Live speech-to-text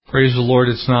Praise the Lord,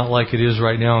 it's not like it is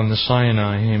right now in the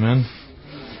Sinai, amen?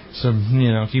 So,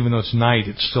 even though it's night,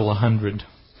 it's still 100.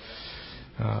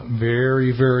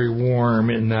 Very, very warm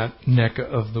in that neck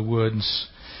of the woods.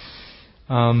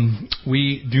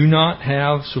 We do not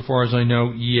have, so far as I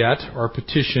know yet, our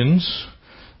petitions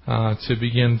to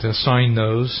begin to sign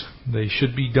those. They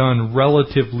should be done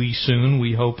relatively soon,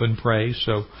 we hope and pray.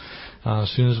 So as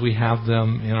soon as we have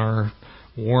them in our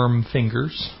warm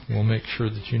fingers, we'll make sure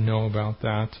that you know about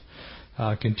that.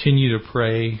 Continue to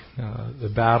pray.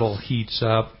 The battle heats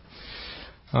up.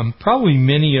 Probably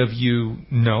many of you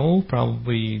know,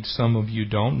 probably some of you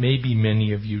don't, maybe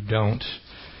many of you don't.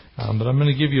 But I'm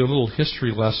going to give you a little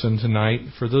history lesson tonight.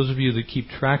 For those of you that keep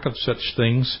track of such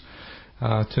things,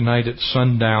 tonight at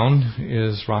sundown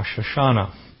is Rosh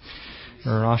Hashanah.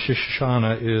 Rosh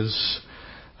Hashanah is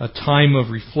a time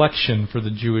of reflection for the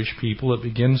Jewish people. It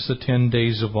begins the 10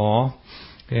 days of awe,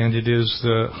 and it is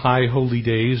the high holy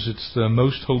days. It's the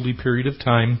most holy period of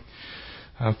time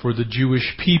for the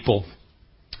Jewish people.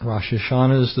 Rosh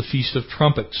Hashanah is the Feast of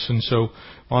Trumpets, and so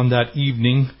on that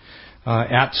evening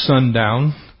at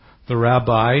sundown, the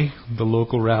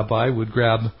local rabbi, would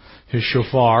grab his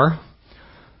shofar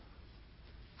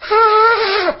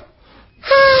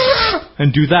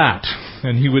and do that.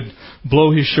 And he would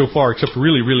blow his shofar, except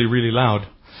really, really, really loud.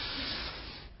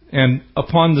 And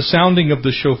upon the sounding of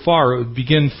the shofar, it would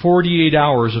begin 48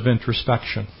 hours of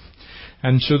introspection.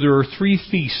 And so there are 3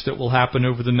 feasts that will happen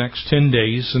over the next 10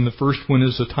 days, and the first one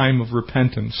is a time of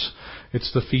repentance.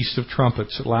 It's the Feast of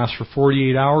Trumpets. It lasts for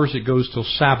 48 hours. It goes till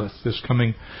Sabbath, this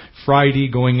coming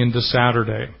Friday going into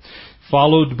Saturday.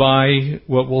 Followed by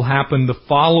what will happen the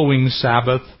following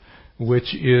Sabbath,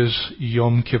 which is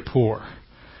Yom Kippur.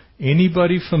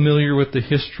 Anybody familiar with the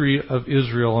history of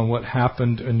Israel and what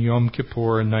happened in Yom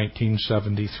Kippur in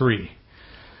 1973?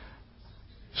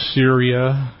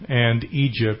 Syria and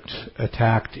Egypt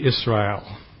attacked Israel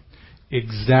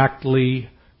exactly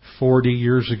 40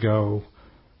 years ago,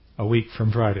 a week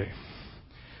from Friday.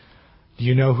 Do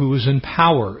you know who was in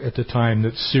power at the time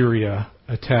that Syria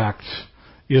attacked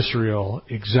Israel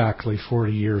exactly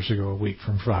 40 years ago, a week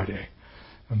from Friday?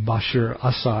 Bashar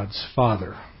Assad's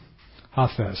father,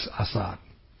 Hafez Assad.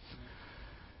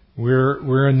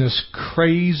 We're in this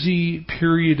crazy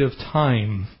period of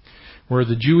time where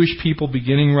the Jewish people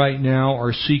beginning right now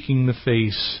are seeking the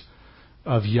face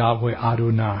of Yahweh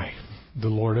Adonai, the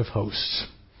Lord of hosts.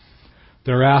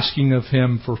 They're asking of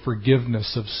Him for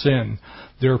forgiveness of sin.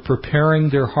 They're preparing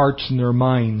their hearts and their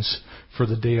minds for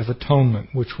the Day of Atonement,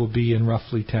 which will be in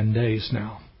roughly 10 days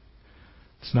now.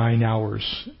 It's 9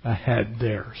 hours ahead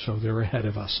there, so they're ahead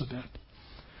of us a bit.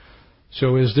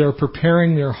 So as they're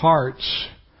preparing their hearts,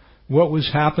 what was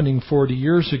happening 40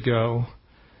 years ago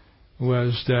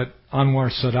was that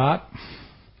Anwar Sadat,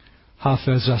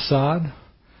 Hafez Assad,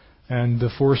 and the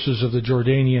forces of the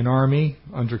Jordanian army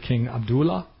under King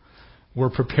Abdullah were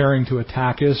preparing to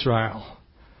attack Israel.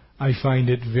 I find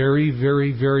it very,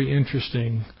 very, very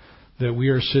interesting that we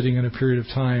are sitting in a period of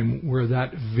time where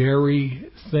that very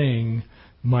thing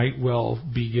might well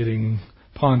be getting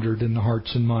pondered in the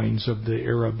hearts and minds of the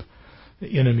Arab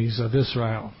enemies of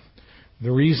Israel.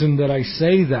 The reason that I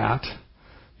say that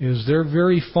is they're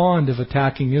very fond of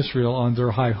attacking Israel on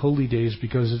their high holy days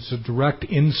because it's a direct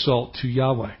insult to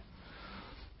Yahweh.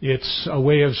 It's a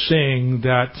way of saying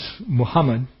that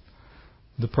Muhammad,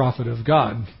 the prophet of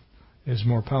God, is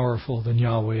more powerful than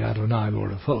Yahweh Adonai,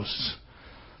 Lord of hosts.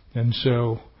 And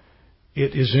so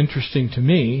it is interesting to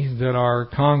me that our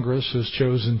Congress has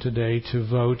chosen today to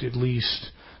vote, at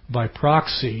least by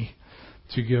proxy,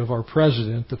 to give our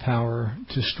president the power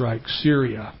to strike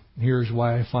Syria. Here's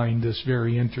why I find this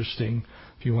very interesting.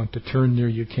 If you want to turn there,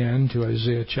 you can, to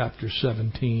Isaiah chapter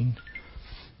 17.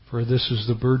 For this is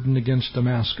the burden against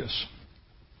Damascus.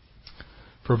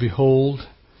 For behold,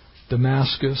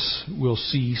 Damascus will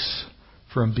cease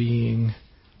from being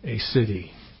a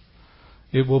city.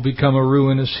 It will become a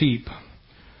ruinous heap.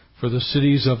 For the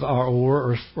cities of Ar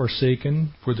are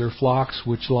forsaken, for their flocks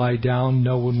which lie down,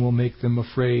 no one will make them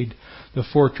afraid. The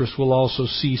fortress will also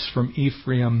cease from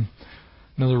Ephraim.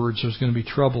 In other words, there's going to be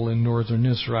trouble in northern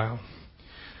Israel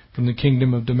from the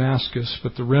kingdom of Damascus.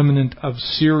 But the remnant of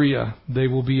Syria, they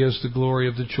will be as the glory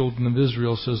of the children of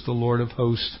Israel, says the Lord of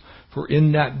hosts. For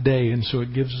in that day, and so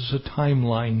it gives us a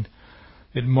timeline,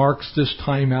 it marks this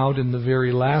time out in the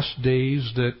very last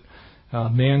days that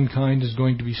mankind is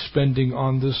going to be spending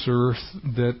on this earth,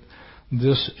 that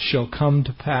this shall come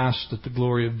to pass, that the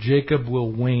glory of Jacob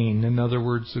will wane. In other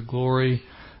words, the glory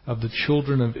of the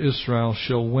children of Israel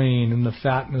shall wane, and the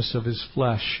fatness of his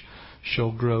flesh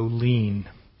shall grow lean.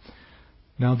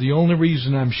 Now, the only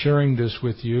reason I'm sharing this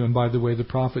with you, and by the way, the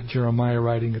prophet Jeremiah,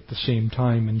 writing at the same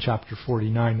time in chapter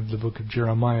 49 of the book of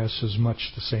Jeremiah, says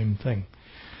much the same thing.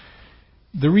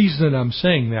 The reason that I'm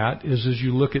saying that is as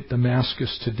you look at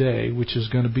Damascus today, which is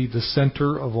going to be the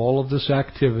center of all of this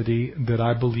activity that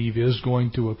I believe is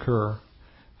going to occur,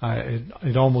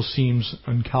 it almost seems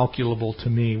incalculable to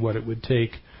me what it would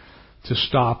take to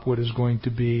stop what is going to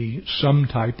be some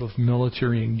type of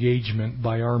military engagement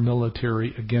by our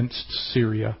military against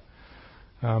Syria.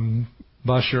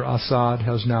 Bashar Assad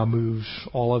has now moved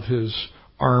all of his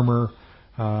armor,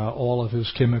 all of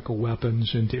his chemical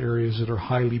weapons into areas that are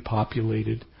highly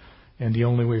populated. And the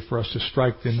only way for us to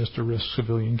strike them is to risk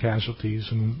civilian casualties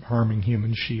and harming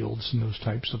human shields and those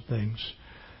types of things.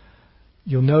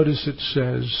 You'll notice it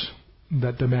says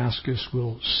that Damascus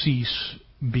will cease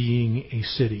being a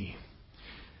city.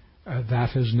 That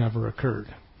has never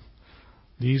occurred.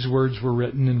 These words were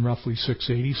written in roughly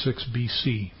 686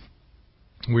 BC.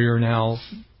 We are now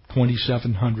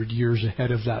 2,700 years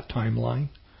ahead of that timeline.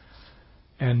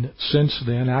 And since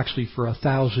then, actually for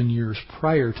 1,000 years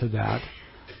prior to that,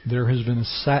 there has been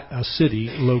a city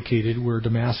located where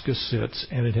Damascus sits,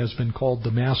 and it has been called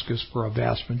Damascus for a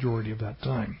vast majority of that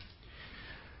time.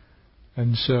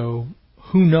 And so,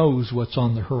 who knows what's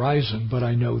on the horizon, but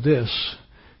I know this.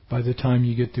 By the time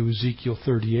you get to Ezekiel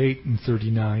 38 and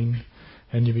 39,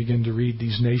 and you begin to read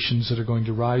these nations that are going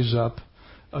to rise up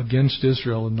against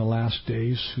Israel in the last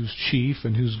days, whose chief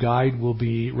and whose guide will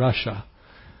be Russia,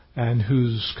 and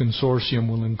whose consortium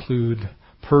will include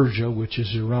Persia, which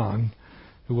is Iran,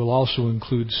 who will also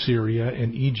include Syria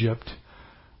and Egypt,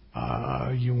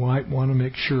 you might want to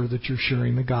make sure that you're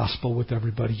sharing the gospel with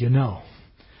everybody you know.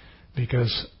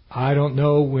 Because I don't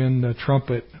know when the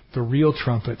trumpet, the real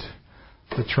trumpet,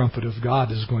 the trumpet of God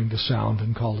is going to sound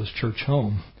and call His church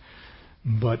home.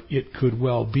 But it could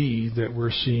well be that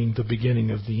we're seeing the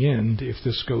beginning of the end if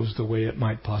this goes the way it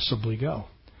might possibly go.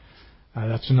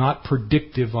 That's not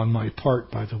predictive on my part,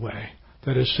 by the way.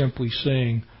 That is simply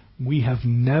saying we have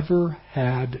never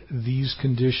had these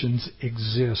conditions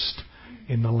exist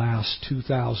in the last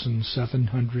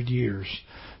 2,700 years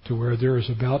to where there is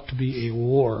about to be a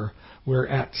war where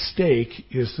at stake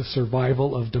is the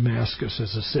survival of Damascus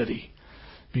as a city.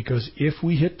 Because if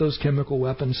we hit those chemical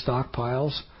weapons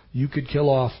stockpiles, you could kill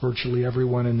off virtually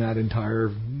everyone in that entire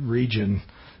region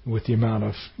with the amount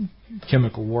of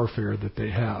chemical warfare that they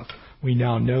have. We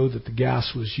now know that the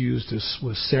gas was used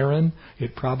was sarin.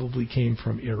 It probably came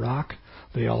from Iraq.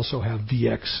 They also have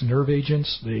VX nerve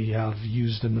agents. They have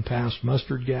used in the past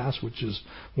mustard gas, which is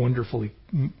wonderfully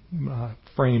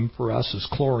framed for us as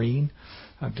chlorine.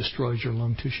 Destroys your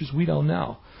lung tissues. We don't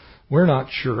know. We're not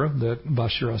sure that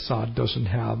Bashar Assad doesn't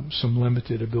have some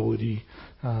limited ability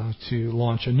to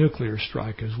launch a nuclear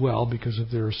strike as well because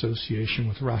of their association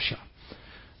with Russia.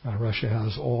 Russia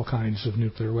has all kinds of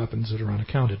nuclear weapons that are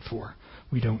unaccounted for.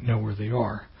 We don't know where they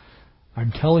are.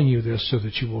 I'm telling you this so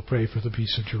that you will pray for the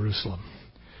peace of Jerusalem,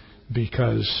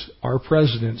 because our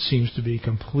president seems to be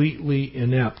completely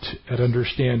inept at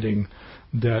understanding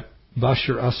that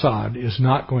Bashar Assad is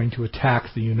not going to attack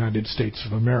the United States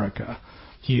of America.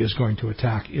 He is going to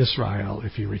attack Israel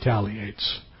if he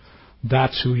retaliates.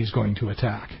 That's who he's going to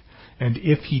attack. And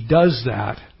if he does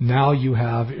that, now you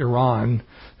have Iran,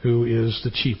 who is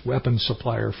the chief weapons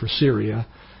supplier for Syria,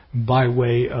 by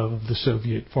way of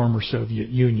the former Soviet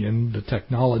Union. The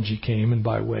technology came, and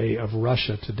by way of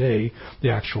Russia today, the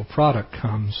actual product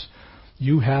comes.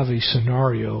 You have a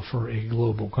scenario for a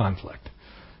global conflict.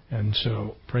 And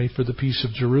so pray for the peace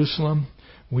of Jerusalem.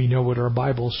 We know what our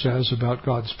Bible says about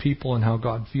God's people and how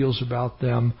God feels about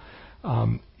them.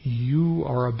 You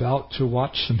are about to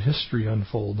watch some history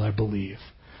unfold, I believe.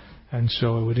 And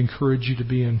so I would encourage you to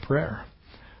be in prayer.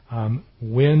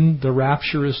 When the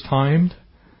rapture is timed,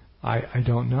 I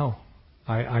don't know.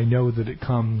 I know that it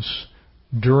comes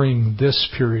during this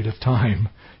period of time,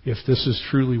 if this is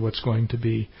truly what's going to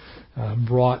be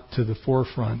brought to the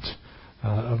forefront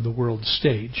of the world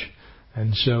stage.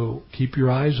 And so keep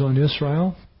your eyes on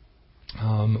Israel.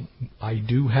 I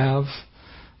do have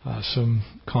some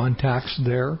contacts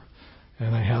there,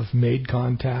 and I have made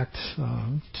contact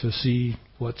to see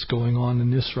what's going on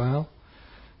in Israel.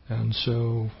 And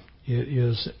so it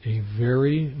is a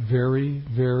very, very,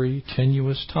 very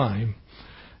tenuous time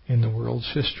in the world's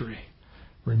history.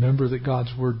 Remember that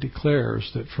God's Word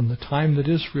declares that from the time that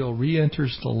Israel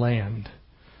re-enters the land,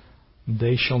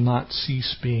 they shall not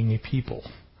cease being a people.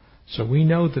 So we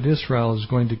know that Israel is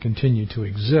going to continue to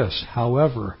exist.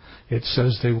 However, it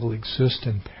says they will exist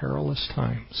in perilous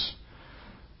times,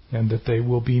 and that they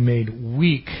will be made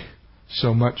weak,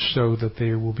 so much so that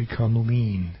they will become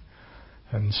lean.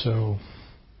 And so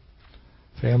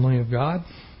Family of God,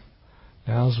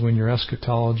 now's when your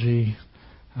eschatology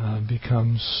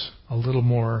becomes a little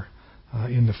more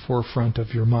in the forefront of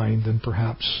your mind than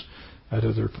perhaps at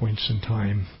other points in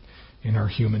time in our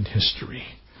human history.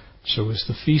 So as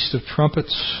the Feast of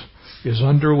Trumpets is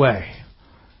underway,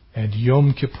 and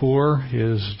Yom Kippur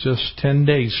is just 10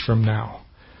 days from now,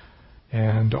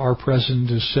 and our President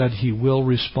has said he will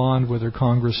respond whether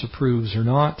Congress approves or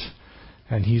not,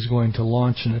 and he's going to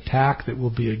launch an attack that will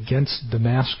be against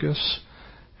Damascus,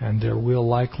 and there will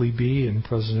likely be, and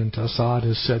President Assad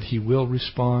has said he will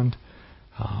respond.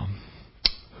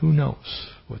 Who knows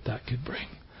what that could bring?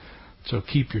 So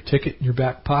keep your ticket in your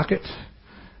back pocket.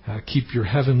 Keep your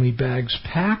heavenly bags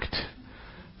packed,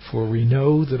 for we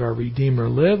know that our Redeemer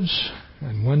lives,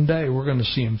 and one day we're going to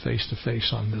see Him face to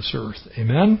face on this earth.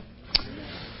 Amen?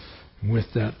 With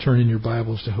that, turn in your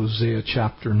Bibles to Hosea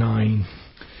chapter 9.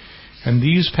 And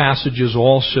these passages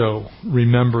also,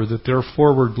 remember that they're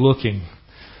forward-looking,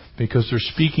 because they're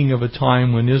speaking of a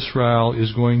time when Israel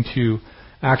is going to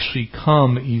actually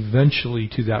come eventually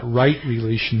to that right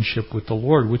relationship with the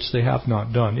Lord, which they have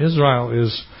not done. Israel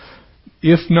is,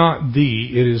 if not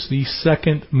it is the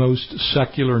second most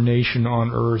secular nation on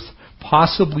earth,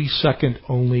 possibly second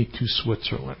only to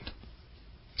Switzerland.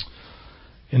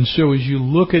 And so as you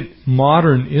look at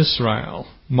modern Israel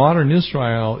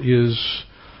is,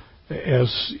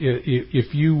 as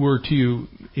if you were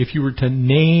to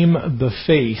name the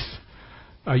faith,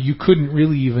 you couldn't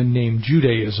really even name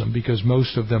Judaism, because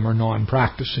most of them are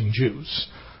non-practicing Jews.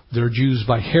 They're Jews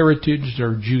by heritage,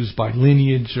 they're Jews by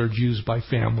lineage, they're Jews by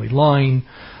family line,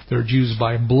 they're Jews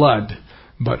by blood,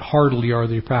 but hardly are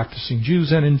they practicing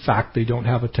Jews, and in fact they don't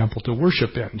have a temple to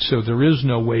worship in. So there is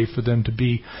no way for them to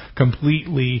be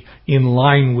completely in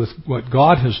line with what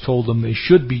God has told them they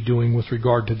should be doing with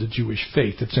regard to the Jewish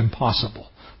faith. It's impossible.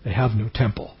 They have no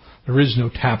temple. There is no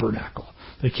tabernacle.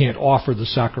 They can't offer the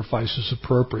sacrifices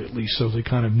appropriately, so they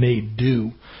kind of made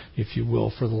do, if you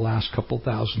will, for the last couple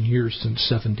thousand years since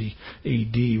 70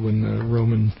 A.D. when the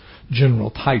Roman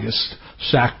general Titus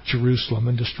sacked Jerusalem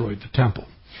and destroyed the temple.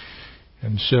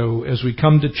 And so as we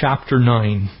come to chapter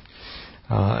 9,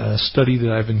 a study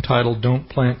that I've entitled Don't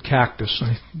Plant Cactus,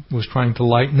 I was trying to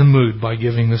lighten the mood by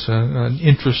giving this an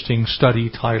interesting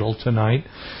study title tonight.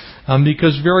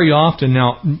 Because very often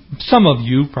now, some of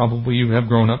you probably have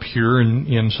grown up here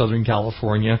in Southern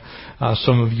California.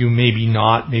 Some of you maybe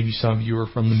not. Maybe some of you are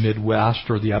from the Midwest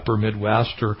or the upper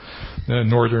Midwest or the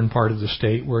northern part of the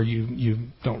state where you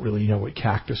don't really know what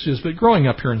cactus is. But growing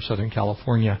up here in Southern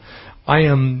California, I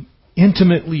am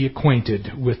intimately acquainted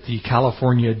with the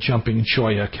California jumping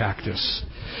cholla cactus.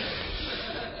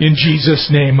 In Jesus'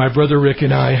 name, my brother Rick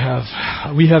and I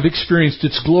have experienced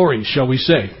its glory, shall we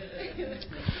say.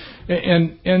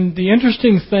 And the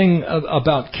interesting thing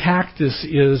about cactus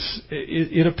is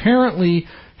it apparently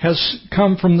has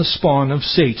come from the spawn of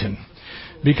Satan,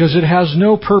 because it has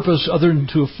no purpose other than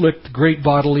to inflict great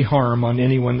bodily harm on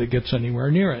anyone that gets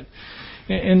anywhere near it.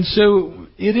 And so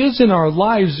it is in our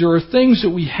lives, there are things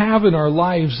that we have in our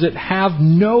lives that have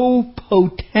no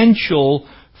potential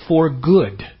for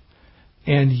good.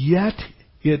 And yet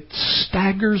it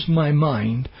staggers my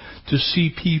mind to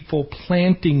see people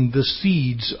planting the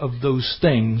seeds of those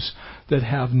things that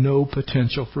have no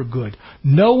potential for good.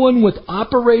 No one with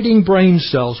operating brain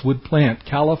cells would plant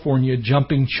California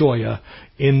jumping cholla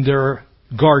in their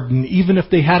garden, even if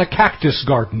they had a cactus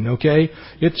garden, okay?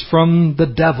 It's from the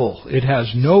devil. It has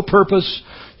no purpose.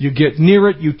 You get near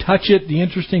it, you touch it. The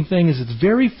interesting thing is it's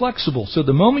very flexible. So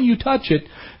the moment you touch it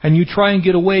and you try and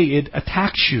get away, it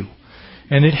attacks you.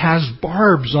 And it has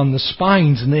barbs on the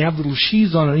spines, and they have little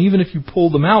sheaths on it. And even if you pull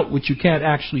them out, which you can't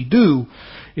actually do,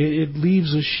 it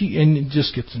leaves a sheath, and it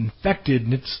just gets infected,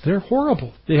 and they're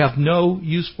horrible. They have no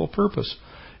useful purpose.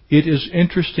 It is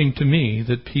interesting to me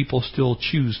that people still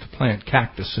choose to plant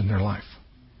cactus in their life.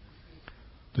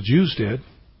 The Jews did.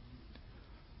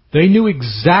 They knew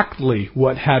exactly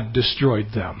what had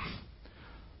destroyed them.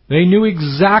 They knew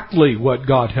exactly what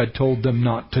God had told them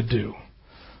not to do.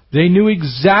 They knew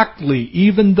exactly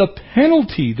even the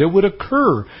penalty that would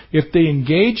occur if they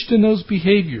engaged in those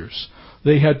behaviors.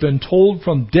 They had been told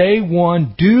from day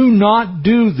one, do not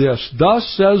do this. Thus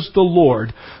says the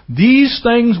Lord. These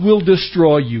things will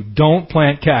destroy you. Don't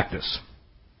plant cactus.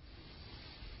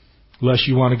 Unless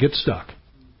you want to get stuck.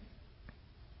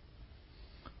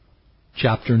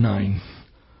 Chapter 9,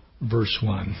 verse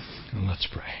 1. And let's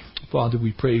pray. Father,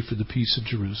 we pray for the peace of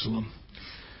Jerusalem.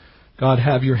 God,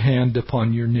 have your hand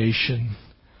upon your nation.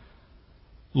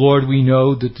 Lord, we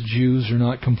know that the Jews are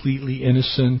not completely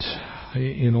innocent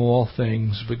in all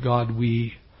things, but God,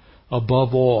 we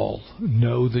above all,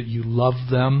 know that you love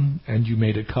them and you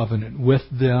made a covenant with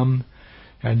them.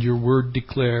 And your word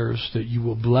declares that you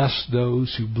will bless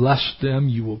those who bless them,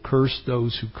 you will curse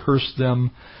those who curse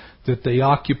them, that they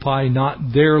occupy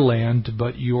not their land,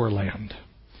 but your land.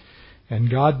 And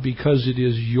God, because it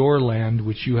is your land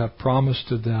which you have promised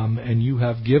to them, and you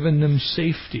have given them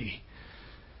safety,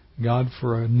 God,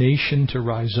 for a nation to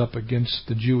rise up against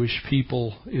the Jewish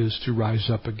people is to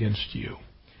rise up against you.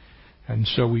 And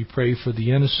so we pray for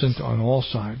the innocent on all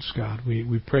sides, God.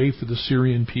 We pray for the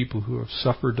Syrian people who have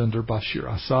suffered under Bashar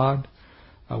Assad.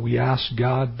 We ask,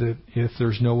 God, that if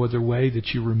there's no other way, that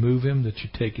you remove him, that you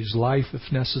take his life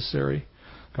if necessary.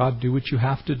 God, do what you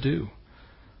have to do.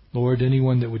 Lord,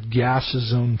 anyone that would gas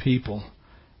his own people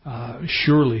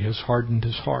surely has hardened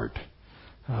his heart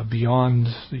beyond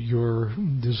your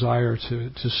desire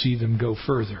to see them go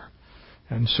further.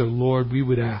 And so, Lord, we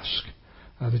would ask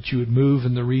that you would move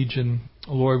in the region.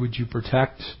 Lord, would you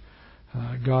protect,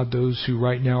 God, those who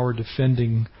right now are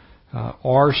defending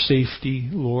our safety,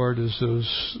 Lord, as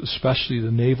those, especially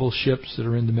the naval ships that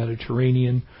are in the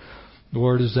Mediterranean.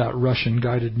 Lord, as that Russian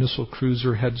guided missile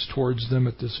cruiser heads towards them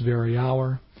at this very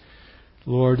hour.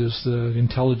 Lord, as the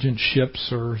intelligence ships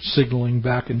are signaling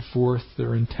back and forth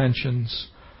their intentions,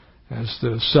 as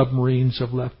the submarines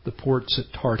have left the ports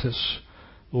at Tartus.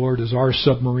 Lord, as our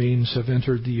submarines have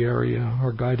entered the area,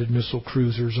 our guided missile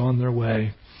cruisers on their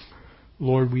way,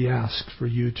 Lord, we ask for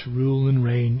you to rule and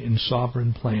reign in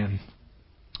sovereign plan.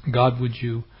 God, would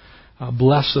you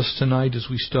bless us tonight as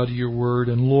we study your word,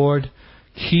 and Lord,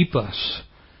 keep us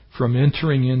from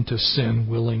entering into sin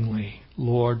willingly.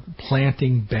 Lord,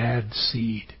 planting bad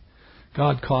seed.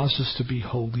 God, cause us to be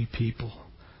holy people.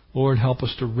 Lord, help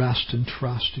us to rest and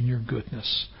trust in your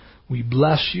goodness. We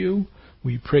bless you.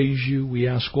 We praise you. We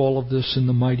ask all of this in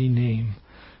the mighty name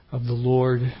of the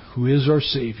Lord, who is our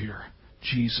Savior,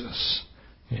 Jesus.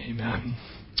 Amen.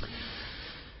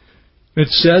 It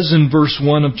says in verse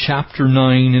 1 of chapter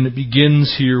 9, and it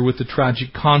begins here with the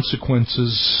tragic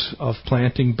consequences of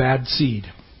planting bad seed.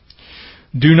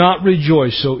 Do not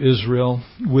rejoice, O Israel,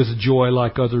 with joy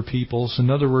like other peoples. In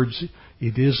other words,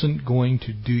 it isn't going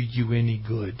to do you any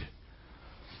good.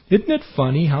 Isn't it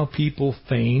funny how people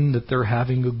feign that they're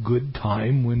having a good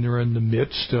time when they're in the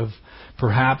midst of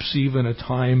perhaps even a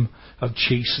time of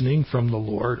chastening from the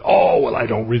Lord? Oh, well, I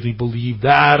don't really believe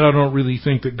that. I don't really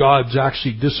think that God's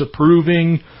actually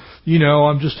disapproving.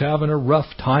 I'm just having a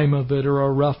rough time of it or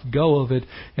a rough go of it.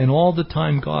 And all the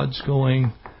time God's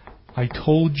going, I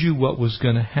told you what was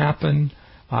going to happen.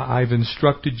 I've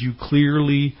instructed you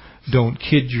clearly. Don't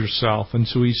kid yourself. And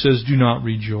so he says, do not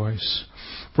rejoice.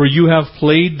 For you have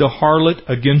played the harlot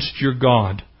against your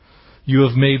God. You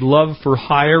have made love for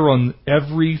hire on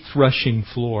every threshing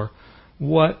floor.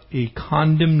 What a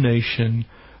condemnation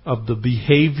of the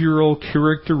behavioral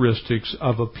characteristics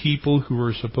of a people who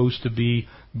are supposed to be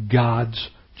God's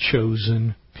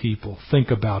chosen people. Think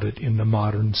about it in the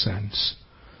modern sense.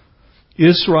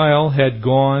 Israel had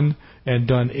gone and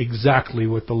done exactly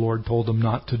what the Lord told them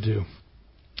not to do.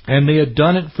 And they had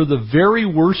done it for the very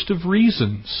worst of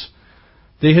reasons.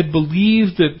 They had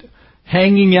believed that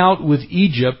hanging out with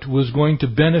Egypt was going to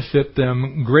benefit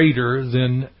them greater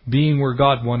than being where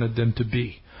God wanted them to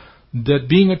be. That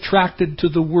being attracted to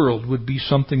the world would be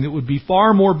something that would be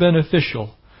far more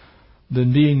beneficial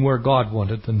than being where God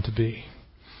wanted them to be.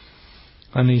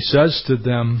 And he says to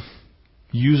them,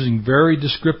 using very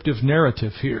descriptive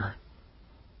narrative here,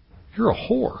 you're a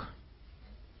whore.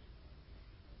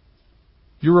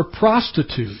 You're a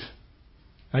prostitute.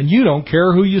 And you don't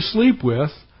care who you sleep with,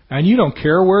 and you don't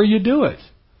care where you do it.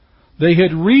 They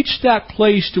had reached that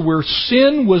place to where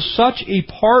sin was such a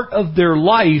part of their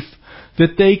life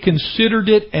that they considered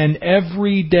it an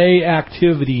everyday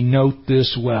activity. Note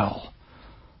this well.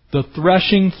 The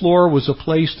threshing floor was a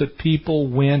place that people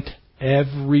went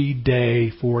every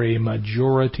day for a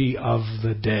majority of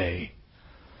the day.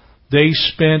 They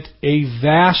spent a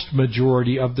vast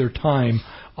majority of their time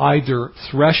either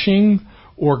threshing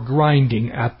or grinding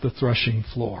at the threshing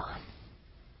floor.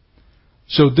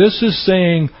 So this is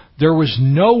saying there was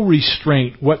no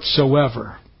restraint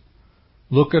whatsoever.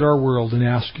 Look at our world and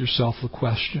ask yourself the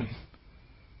question,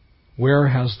 where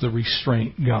has the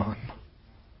restraint gone?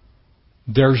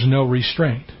 There's no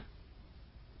restraint.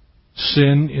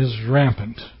 Sin is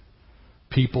rampant.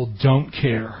 People don't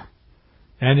care.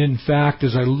 And in fact,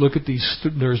 as I look at these,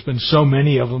 there's been so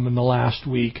many of them in the last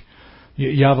week.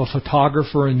 You have a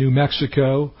photographer in New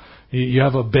Mexico. You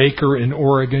have a baker in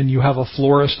Oregon. You have a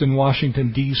florist in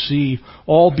Washington, D.C.,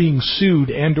 all being sued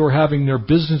and or having their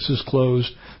businesses closed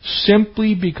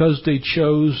simply because they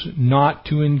chose not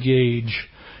to engage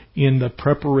in the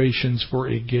preparations for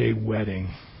a gay wedding.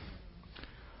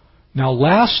 Now,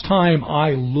 last time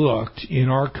I looked in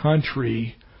our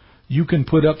country, you can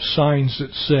put up signs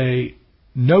that say,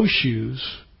 no shoes,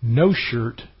 no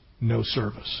shirt, no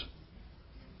service.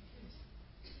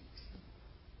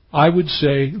 I would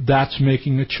say that's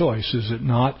making a choice, is it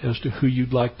not, as to who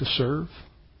you'd like to serve?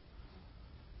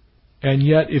 And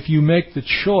yet, if you make the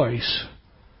choice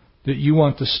that you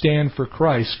want to stand for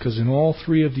Christ, because in all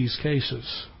three of these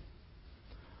cases,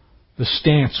 the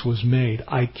stance was made,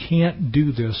 I can't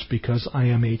do this because I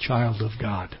am a child of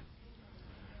God.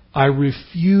 I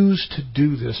refuse to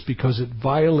do this because it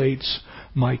violates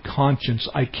my conscience.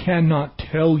 I cannot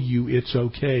tell you it's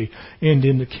okay. And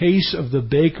in the case of the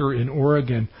baker in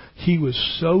Oregon, he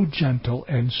was so gentle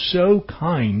and so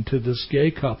kind to this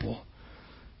gay couple.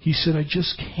 He said, I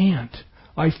just can't.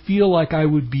 I feel like I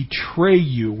would betray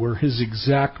you, were his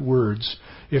exact words,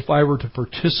 if I were to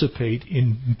participate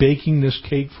in baking this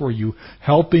cake for you,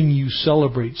 helping you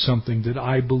celebrate something that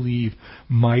I believe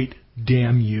might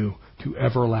damn you to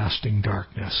everlasting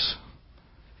darkness.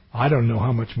 I don't know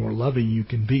how much more loving you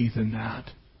can be than that.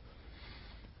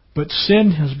 But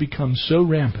sin has become so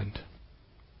rampant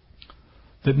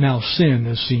that now sin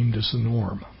is seen as the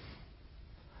norm.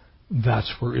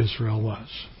 That's where Israel was.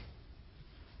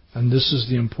 And this is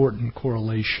the important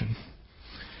correlation.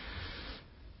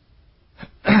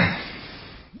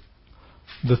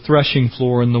 The threshing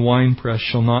floor and the winepress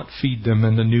shall not feed them,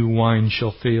 and the new wine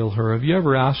shall fail her. Have you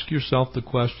ever asked yourself the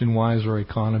question, why is our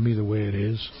economy the way it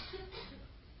is?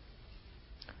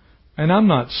 And I'm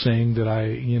not saying that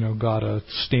I, got a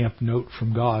stamped note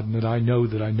from God and that I know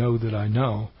that I know that I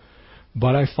know.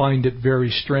 But I find it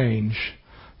very strange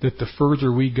that the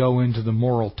further we go into the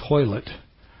moral toilet,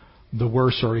 the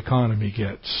worse our economy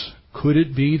gets. Could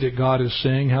it be that God is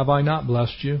saying, have I not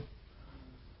blessed you?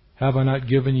 Have I not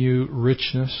given you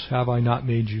richness? Have I not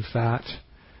made you fat?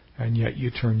 And yet you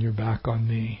turn your back on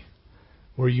me.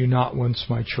 Were you not once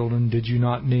my children? Did you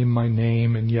not name my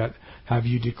name? And yet have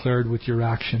you declared with your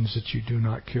actions that you do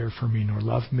not care for me nor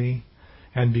love me?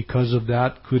 And because of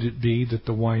that, could it be that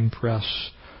the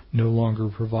winepress no longer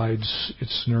provides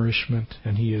its nourishment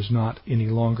and he is not any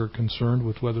longer concerned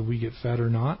with whether we get fed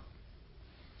or not?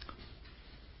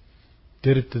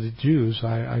 Did it to the Jews.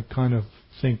 I kind of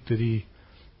think that he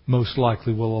most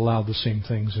likely will allow the same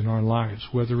things in our lives,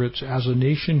 whether it's as a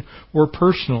nation or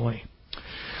personally.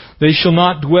 They shall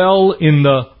not dwell in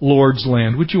the Lord's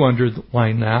land. Would you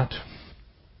underline that?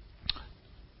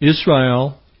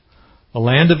 Israel, the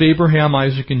land of Abraham,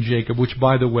 Isaac, and Jacob, which,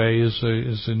 by the way, is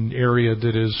an area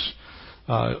that is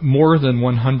more than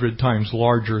 100 times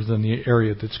larger than the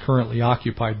area that's currently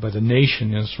occupied by the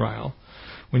nation Israel.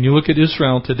 When you look at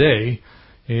Israel today,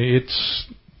 it's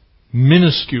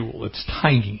minuscule, it's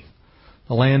tiny.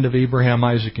 The land of Abraham,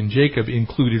 Isaac, and Jacob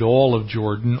included all of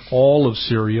Jordan, all of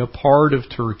Syria, part of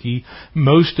Turkey,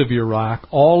 most of Iraq,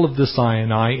 all of the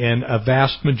Sinai, and a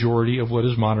vast majority of what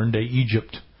is modern-day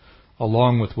Egypt,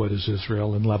 along with what is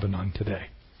Israel and Lebanon today.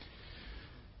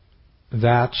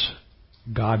 That's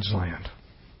God's land.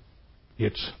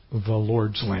 It's the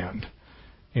Lord's land.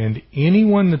 And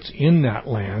anyone that's in that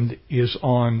land is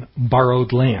on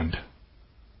borrowed land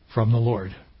from the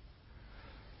Lord.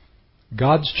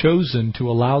 God's chosen to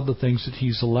allow the things that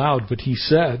He's allowed, but He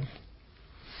said,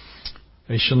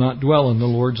 they shall not dwell in the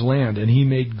Lord's land. And He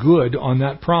made good on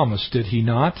that promise, did He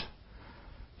not?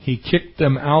 He kicked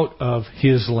them out of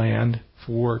His land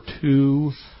for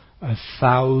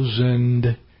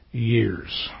 2,000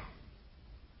 years.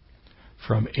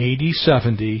 From AD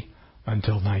 70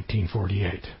 until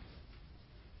 1948.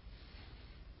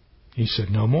 He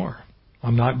said, no more.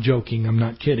 I'm not joking, I'm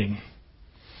not kidding.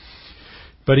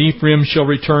 But Ephraim shall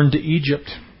return to Egypt.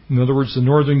 In other words, the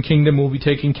northern kingdom will be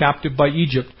taken captive by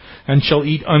Egypt and shall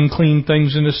eat unclean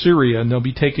things in Assyria. And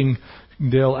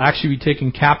they'll actually be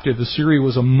taken captive. Assyria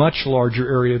was a much larger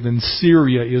area than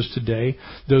Syria is today,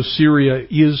 though Syria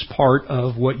is part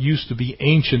of what used to be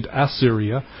ancient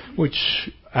Assyria, which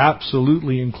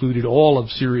absolutely included all of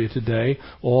Syria today,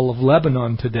 all of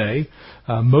Lebanon today,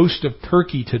 most of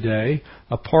Turkey today,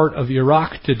 a part of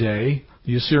Iraq today.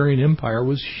 The Assyrian Empire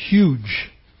was huge.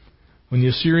 When the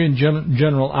Assyrian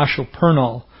general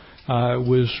Ashurbanipal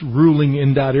was ruling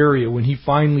in that area, when he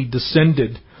finally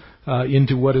descended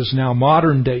into what is now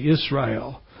modern-day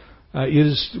Israel, it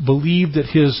is believed that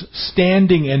his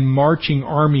standing and marching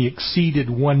army exceeded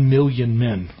 1 million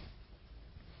men.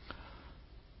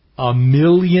 1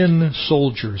 million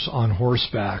soldiers on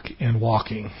horseback and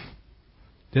walking.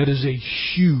 That is a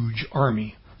huge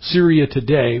army. Syria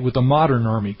today, with a modern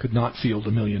army, could not field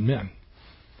 1 million men.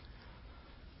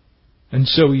 And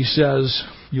so he says,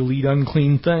 you'll eat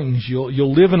unclean things.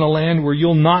 You'll live in a land where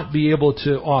you'll not be able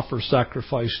to offer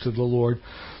sacrifice to the Lord.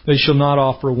 They shall not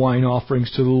offer wine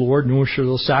offerings to the Lord, nor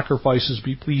shall the sacrifices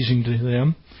be pleasing to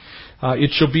them.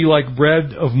 It shall be like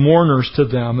bread of mourners to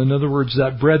them. In other words,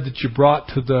 that bread that you brought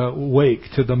to the wake,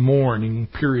 to the mourning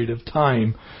period of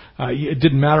time, it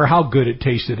didn't matter how good it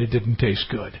tasted, it didn't taste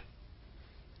good.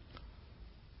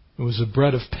 It was a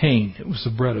bread of pain. It was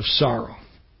the bread of sorrow.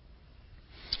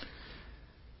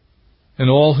 And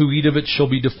all who eat of it shall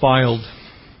be defiled,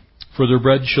 for their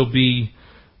bread shall be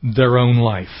their own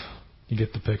life. You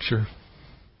get the picture?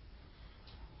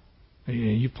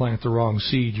 You plant the wrong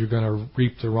seed, you're going to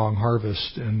reap the wrong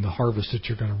harvest, and the harvest that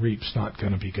you're going to reap is not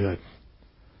going to be good.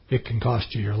 It can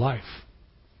cost you your life.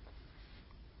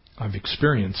 I've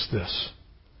experienced this.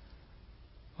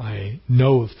 I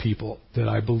know of people that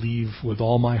I believe with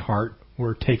all my heart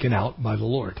were taken out by the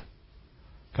Lord.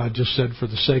 God just said, for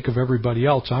the sake of everybody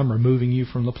else, I'm removing you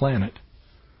from the planet.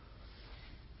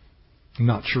 I'm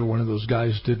not sure one of those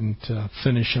guys didn't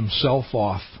finish himself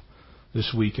off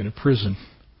this week in a prison.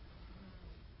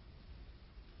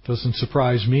 Doesn't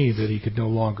surprise me that he could no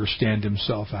longer stand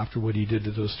himself after what he did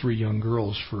to those 3 young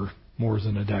girls for more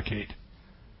than a decade.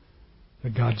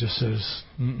 That God just says,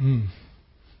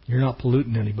 you're not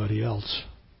polluting anybody else.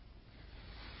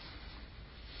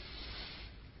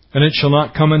 And it shall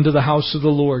not come into the house of the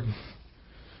Lord.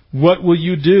 What will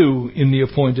you do in the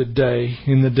appointed day,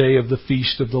 in the day of the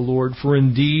feast of the Lord? For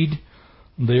indeed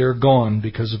they are gone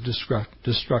because of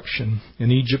destruction.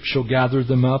 And Egypt shall gather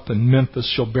them up, and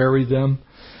Memphis shall bury them.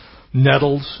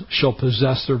 Nettles shall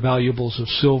possess their valuables of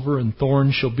silver, and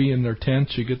thorns shall be in their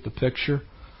tents. You get the picture?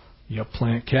 You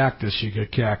plant cactus, you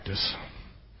get cactus.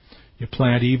 You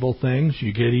plant evil things,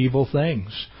 you get evil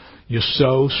things. You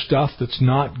sow stuff that's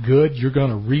not good, you're going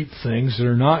to reap things that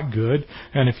are not good.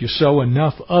 And if you sow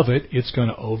enough of it, it's going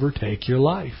to overtake your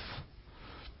life.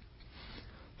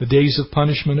 The days of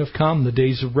punishment have come. The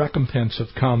days of recompense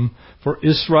have come. For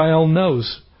Israel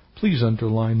knows. Please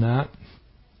underline that.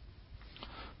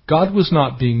 God was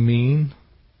not being mean.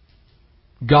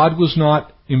 God was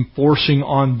not enforcing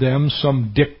on them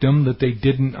some dictum that they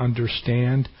didn't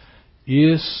understand.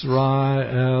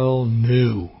 Israel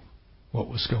knew what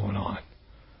was going on.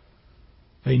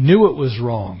 They knew it was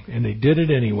wrong, and they did it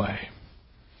anyway.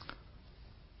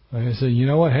 They said, you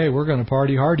know what? Hey, we're going to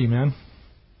party hardy, man.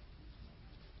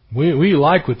 We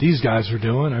like what these guys are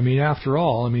doing. I mean, after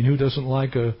all, who doesn't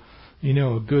like a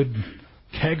good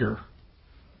kegger?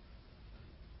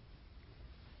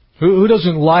 Who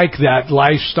doesn't like that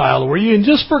lifestyle where you can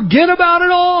just forget about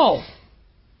it all?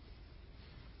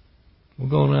 We'll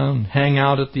go down and hang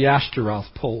out at the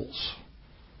Ashtaroth poles.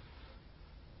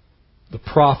 The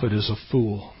prophet is a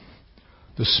fool.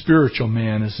 The spiritual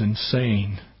man is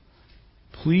insane.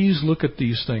 Please look at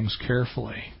these things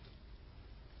carefully.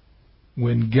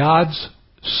 When God's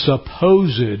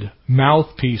supposed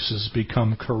mouthpieces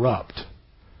become corrupt,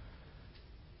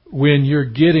 when you're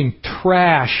getting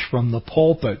trash from the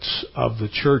pulpits of the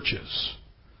churches,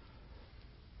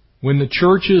 when the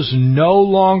churches no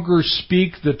longer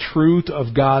speak the truth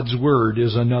of God's Word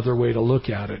is another way to look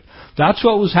at it. That's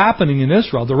what was happening in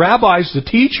Israel. The rabbis, the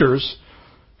teachers,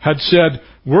 had said,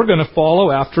 we're going to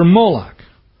follow after Moloch.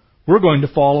 We're going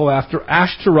to follow after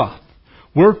Ashtaroth.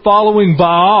 We're following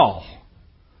Baal.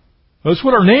 That's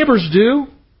what our neighbors do.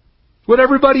 What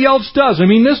everybody else does.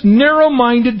 This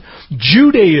narrow-minded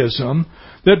Judaism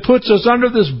that puts us under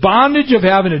this bondage of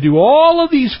having to do all of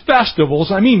these festivals.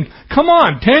 Come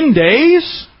on, 10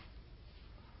 days?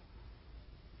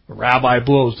 The rabbi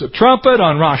blows the trumpet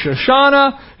on Rosh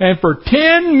Hashanah, and for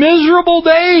 10 miserable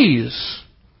days,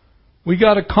 we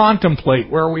got to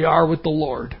contemplate where we are with the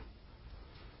Lord.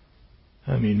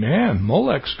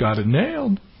 Molech's got it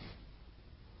nailed.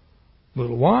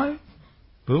 Little wine,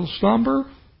 little slumber,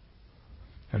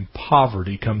 and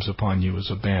poverty comes upon you as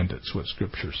a bandit, is what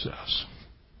Scripture says.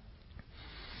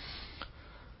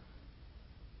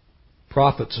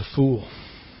 Prophet's a fool.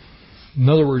 In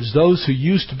other words, those who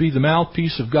used to be the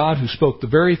mouthpiece of God, who spoke the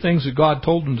very things that God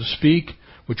told them to speak,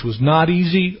 which was not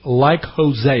easy, like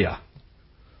Hosea.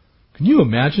 Can you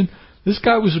imagine? This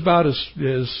guy was about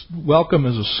as welcome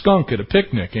as a skunk at a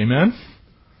picnic, amen?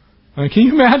 Can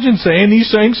you imagine saying these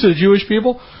things to the Jewish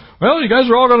people? Well, you guys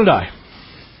are all going to die.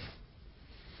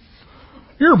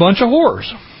 You're a bunch of whores.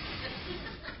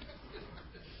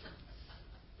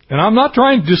 And I'm not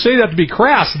trying to say that to be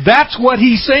crass. That's what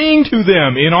he's saying to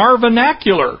them in our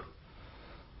vernacular.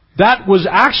 That was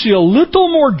actually a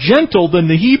little more gentle than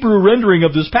the Hebrew rendering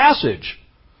of this passage.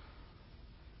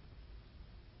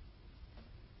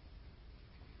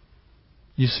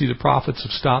 You see, the prophets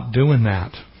have stopped doing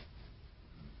that.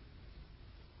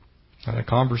 I had a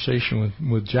conversation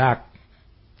with Jack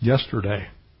yesterday.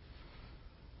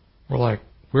 We're like,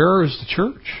 where is the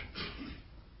church?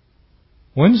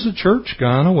 When's the church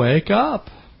going to wake up?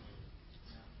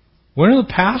 When are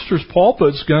the pastors'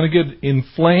 pulpits going to get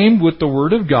inflamed with the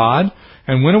Word of God?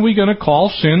 And when are we going to call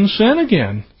sin, sin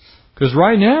again? Because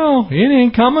right now, it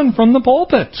ain't coming from the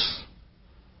pulpits.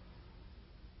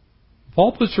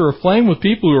 Pulpits are aflame with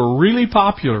people who are really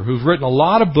popular, who've written a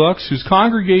lot of books, whose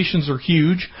congregations are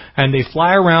huge, and they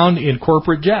fly around in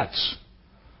corporate jets.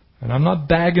 And I'm not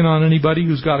bagging on anybody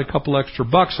who's got a couple extra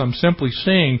bucks. I'm simply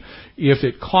saying, if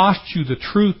it costs you the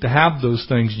truth to have those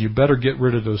things, you better get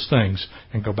rid of those things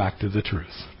and go back to the truth.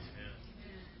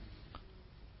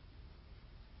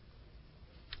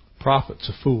 Prophet's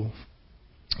a fool.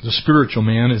 The spiritual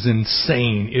man is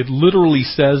insane. It literally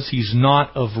says he's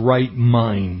not of right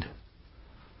mind.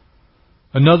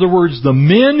 In other words, the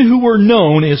men who were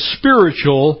known as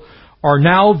spiritual are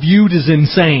now viewed as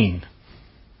insane.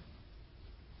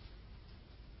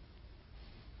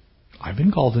 I've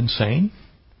been called insane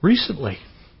recently.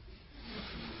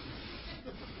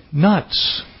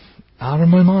 Nuts. Out of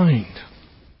my mind.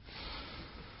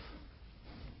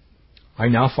 I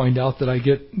now find out that I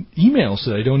get emails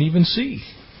that I don't even see.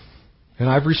 And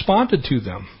I've responded to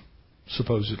them,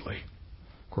 supposedly.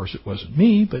 Of course, it wasn't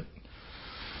me, but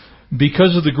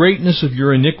because of the greatness of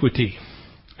your iniquity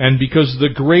and because of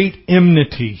the great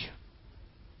enmity,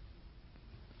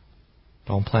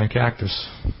 don't plant cactus.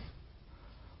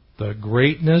 The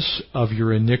greatness of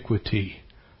your iniquity,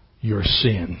 your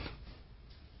sin,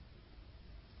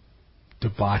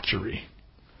 debauchery,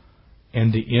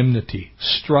 and the enmity.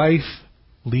 Strife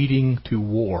leading to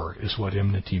war is what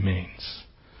enmity means.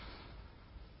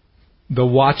 The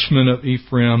watchman of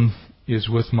Ephraim is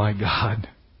with my God.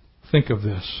 Think of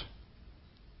this.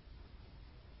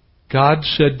 God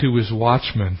said to his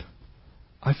watchman,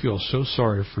 I feel so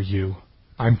sorry for you.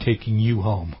 I'm taking you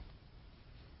home.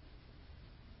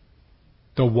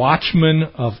 The watchman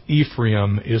of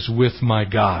Ephraim is with my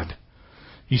God.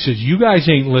 He says, you guys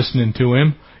ain't listening to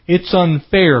him. It's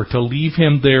unfair to leave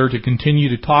him there to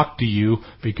continue to talk to you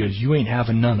because you ain't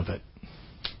having none of it.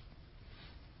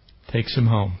 Takes him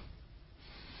home.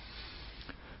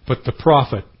 But the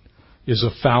prophet is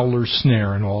a fowler's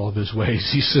snare in all of his ways.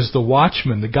 He says the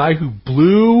watchman, the guy who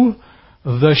blew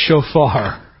the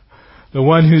shofar, the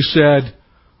one who said,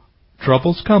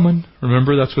 trouble's coming.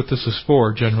 Remember, that's what this is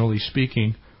for, generally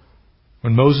speaking.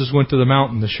 When Moses went to the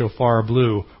mountain, the shofar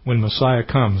blew. When Messiah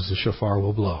comes, the shofar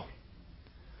will blow.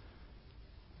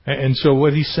 And so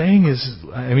what he's saying is,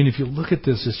 I mean, if you look at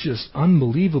this, it's just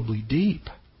unbelievably deep.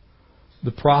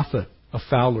 The prophet, a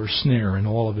fowler's snare in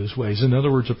all of his ways. In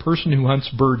other words, a person who hunts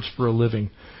birds for a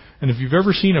living. And if you've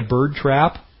ever seen a bird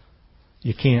trap,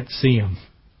 you can't see them.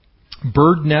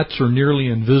 Bird nets are nearly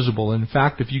invisible. In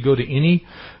fact, if you go to any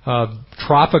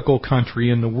tropical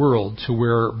country in the world to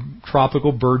where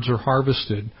tropical birds are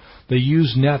harvested, they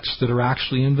use nets that are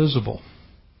actually invisible.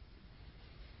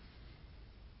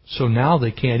 So now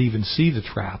they can't even see the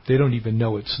trap. They don't even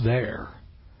know it's there.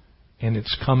 And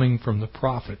it's coming from the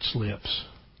prophet's lips.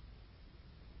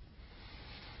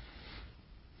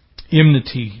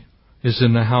 Enmity is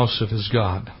in the house of his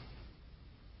God.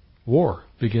 War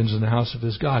begins in the house of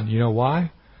his God. You know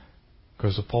why?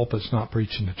 Because the pulpit's not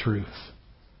preaching the truth.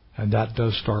 And that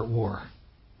does start war.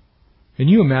 Can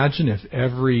you imagine if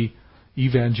every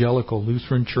evangelical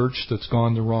Lutheran church that's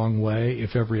gone the wrong way,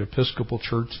 if every Episcopal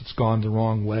church that's gone the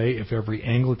wrong way, if every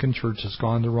Anglican church has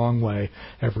gone the wrong way,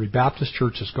 every Baptist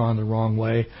church has gone the wrong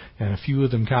way, and a few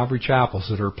of them Calvary chapels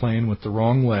that are playing with the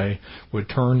wrong way would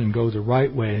turn and go the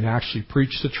right way and actually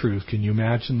preach the truth? Can you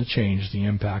imagine the change, the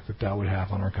impact that would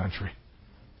have on our country?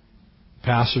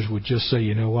 Pastors would just say,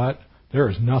 you know what? There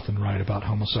is nothing right about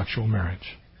homosexual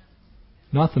marriage.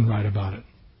 Nothing right about it.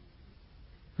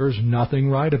 There's nothing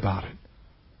right about it.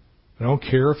 I don't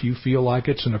care if you feel like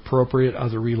it's an appropriate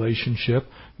other relationship.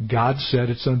 God said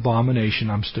it's an abomination.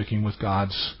 I'm sticking with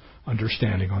God's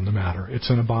understanding on the matter. It's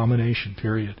an abomination,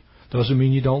 period. Doesn't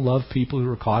mean you don't love people who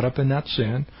are caught up in that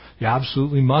sin. You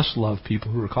absolutely must love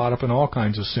people who are caught up in all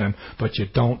kinds of sin, but you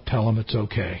don't tell them it's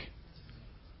okay.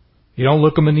 You don't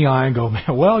look them in the eye and go,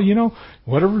 man, well, you know,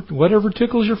 whatever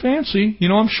tickles your fancy. You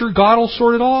know, I'm sure God will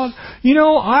sort it all out. You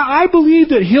know, I believe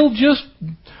that He'll just,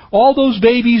 all those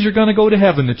babies are going to go to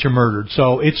heaven that you murdered,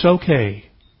 so it's okay.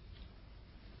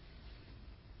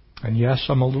 And yes,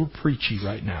 I'm a little preachy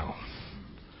right now.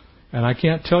 And I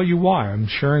can't tell you why. I'm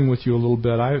sharing with you a little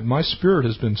bit. My spirit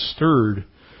has been stirred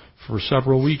for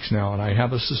several weeks now, and I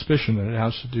have a suspicion that it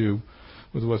has to do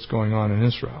with what's going on in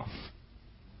Israel.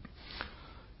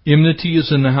 Enmity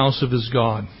is in the house of his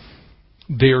God.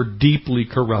 They are deeply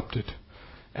corrupted.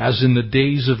 As in the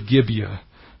days of Gibeah,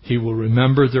 He will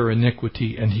remember their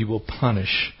iniquity and He will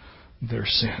punish their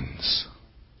sins.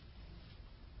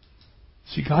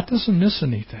 See, God doesn't miss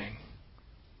anything.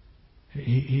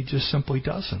 He just simply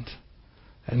doesn't.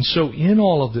 And so in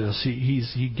all of this,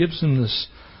 He gives them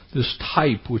this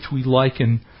type which we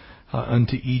liken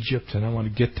unto Egypt, and I want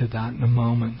to get to that in a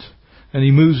moment. And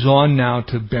He moves on now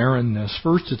to barrenness.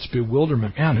 First, it's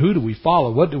bewilderment. Man, who do we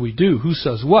follow? What do we do? Who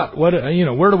says what? Where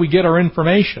do we get our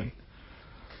information?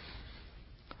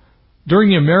 During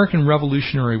the American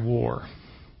Revolutionary War,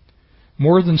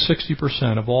 more than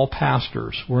 60% of all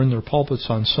pastors were in their pulpits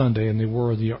on Sunday, and they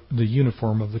wore the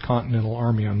uniform of the Continental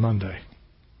Army on Monday,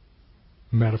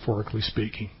 metaphorically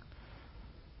speaking.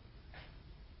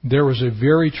 There was a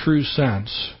very true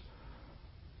sense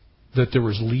that there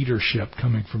was leadership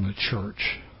coming from the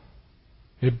church.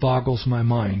 It boggles my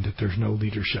mind that there's no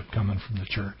leadership coming from the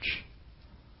church.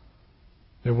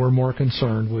 That we're more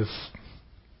concerned with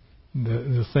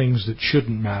the things that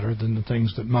shouldn't matter than the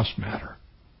things that must matter.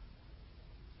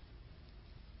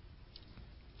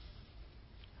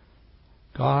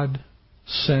 God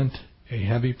sent a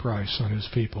heavy price on His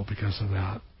people because of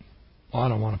that. Well, I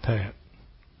don't want to pay it.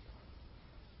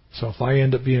 So if I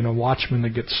end up being a watchman that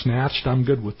gets snatched, I'm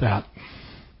good with that.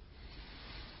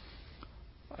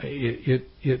 It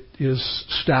is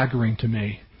staggering to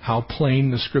me how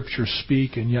plain the Scriptures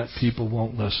speak, and yet people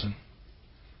won't listen.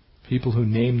 People who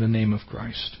name the name of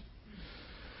Christ.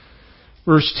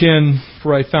 Verse 10,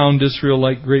 For I found Israel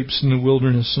like grapes in the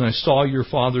wilderness, and I saw your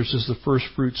fathers as the first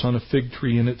fruits on a fig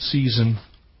tree in its season.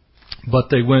 But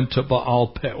they went to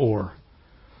Baal Peor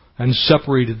and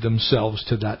separated themselves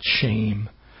to that shame.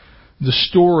 The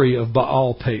story of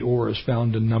Baal Peor is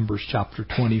found in Numbers chapter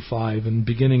 25, and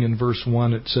beginning in verse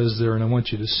 1 it says there, and I want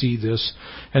you to see this,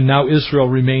 And now Israel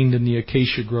remained in the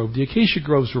acacia grove. The acacia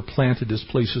groves were planted as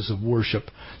places of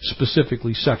worship,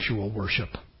 specifically sexual worship.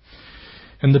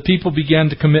 And the people began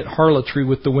to commit harlotry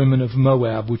with the women of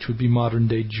Moab, which would be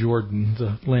modern-day Jordan,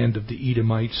 the land of the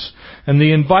Edomites. And they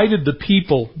invited the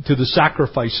people to the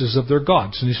sacrifices of their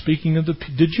gods. And he's speaking of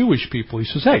the Jewish people. He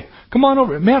says, hey, come on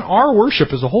over. Man, our worship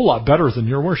is a whole lot better than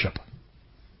your worship.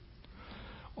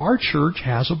 Our church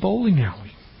has a bowling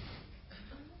alley.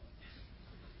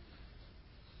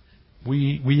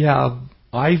 We have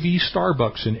IV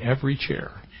Starbucks in every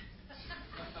chair.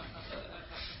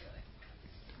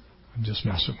 I'm just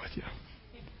messing with you.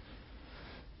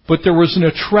 But there was an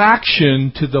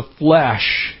attraction to the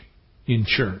flesh in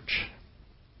church.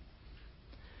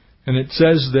 And it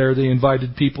says there they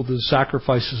invited people to the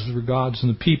sacrifices of their gods,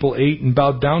 and the people ate and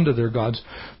bowed down to their gods.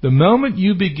 The moment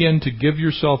you begin to give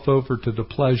yourself over to the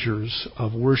pleasures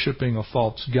of worshiping a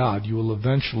false god, you will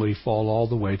eventually fall all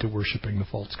the way to worshiping the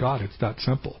false god. It's that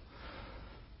simple.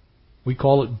 We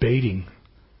call it baiting.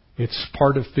 It's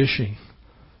part of fishing.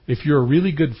 If you're a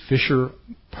really good fisher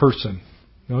person,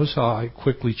 notice how I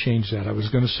quickly changed that. I was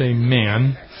going to say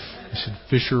man. I said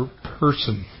fisher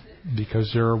person,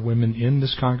 because there are women in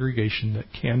this congregation that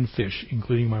can fish,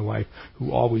 including my wife,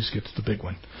 who always gets the big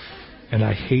one. And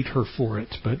I hate her for it,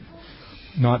 but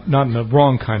not in the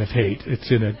wrong kind of hate.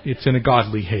 It's in a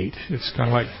godly hate. It's kind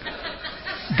of like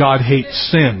God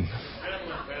hates sin.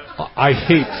 I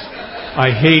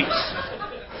hate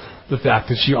the fact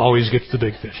that she always gets the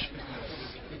big fish.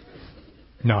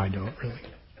 No, I don't really.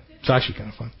 It's actually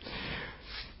kind of fun.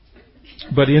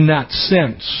 But in that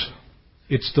sense,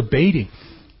 it's the baiting.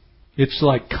 It's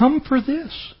like, come for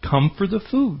this. Come for the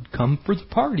food. Come for the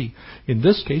party. In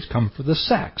this case, come for the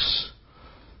sex.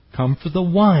 Come for the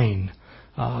wine.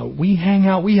 We hang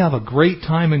out. We have a great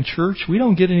time in church. We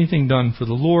don't get anything done for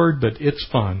the Lord, but it's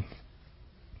fun.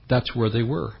 That's where they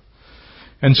were.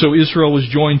 And so Israel was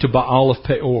joined to Baal of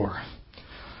Peor.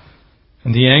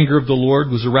 And the anger of the Lord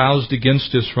was aroused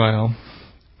against Israel.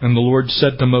 And the Lord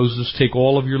said to Moses, take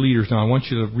all of your leaders. Now I want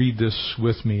you to read this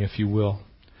with me, if you will.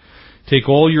 Take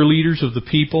all your leaders of the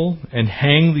people and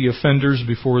hang the offenders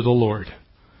before the Lord.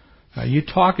 Now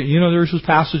there's those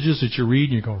passages that you read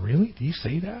and you go, really? Do you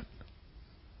say that?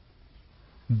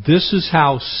 This is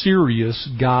how serious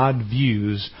God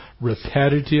views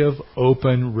repetitive,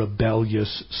 open,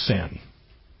 rebellious sin.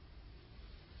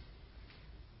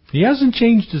 He hasn't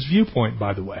changed his viewpoint,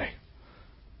 by the way.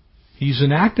 He's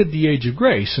enacted the age of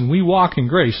grace, and we walk in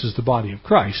grace as the body of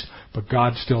Christ, but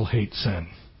God still hates sin.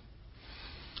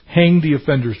 Hang the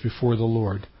offenders before the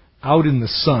Lord, out in the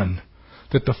sun,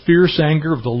 that the fierce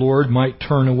anger of the Lord might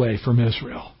turn away from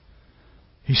Israel.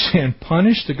 He's saying,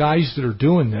 punish the guys that are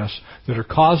doing this, that are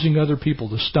causing other people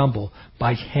to stumble,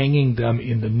 by hanging them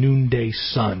in the noonday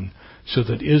sun, so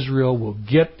that Israel will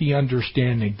get the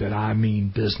understanding that I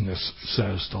mean business,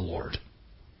 says the Lord.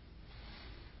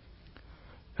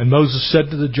 And Moses said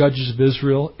to the judges of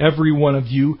Israel, every one of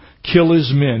you kill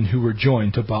his men who were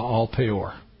joined to Baal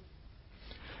Peor.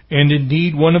 And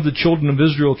indeed, one of the children of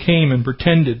Israel came and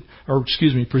presented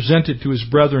to his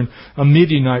brethren a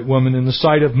Midianite woman in the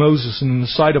sight of Moses and in the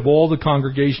sight of all the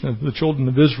congregation of the children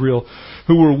of Israel,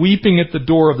 who were weeping at the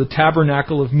door of the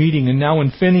tabernacle of meeting. And now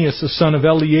when Phinehas, the son of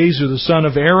Eleazar, the son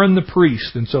of Aaron the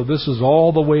priest, and so this is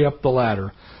all the way up the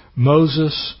ladder,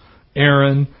 Moses,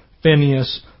 Aaron,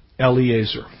 Phinehas,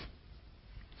 Eleazar.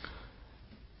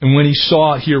 And when he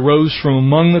saw it, he arose from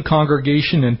among the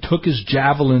congregation and took his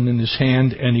javelin in his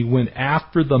hand, and he went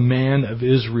after the man of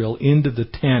Israel into the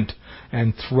tent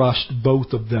and thrust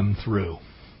both of them through.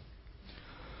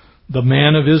 The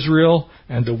man of Israel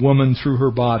and the woman through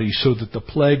her body, so that the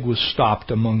plague was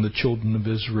stopped among the children of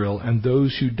Israel, and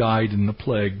those who died in the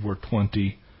plague were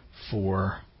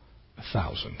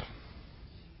 24,000.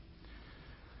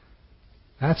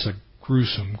 That's a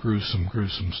gruesome, gruesome,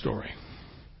 gruesome story.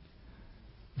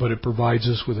 But it provides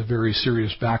us with a very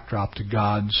serious backdrop to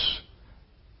God's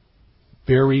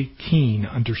very keen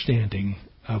understanding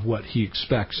of what He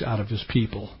expects out of His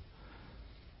people.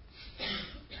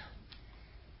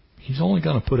 He's only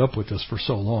going to put up with this for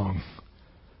so long,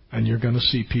 and you're going to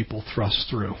see people thrust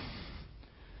through.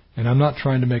 And I'm not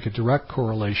trying to make a direct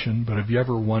correlation, but have you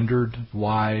ever wondered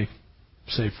why,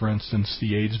 say for instance,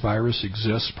 the AIDS virus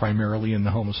exists primarily in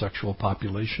the homosexual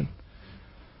population?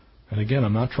 And again,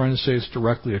 I'm not trying to say it's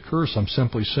directly a curse. I'm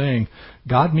simply saying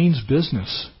God means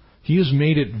business. He has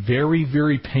made it very,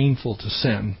 very painful to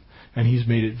sin, and He's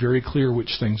made it very clear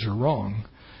which things are wrong.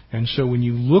 And so when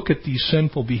you look at these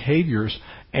sinful behaviors,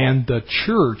 and the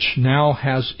church now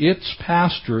has its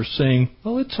pastor saying,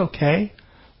 well, it's okay.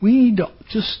 We need to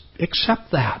just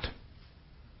accept that.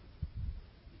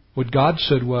 What God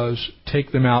said was,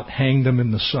 take them out, hang them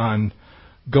in the sun,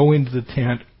 go into the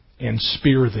tent, and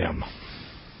spear them.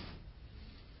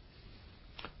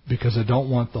 Because I don't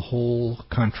want the whole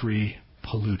country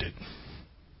polluted.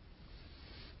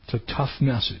 It's a tough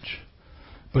message.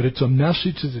 But it's a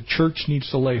message that the church needs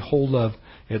to lay hold of,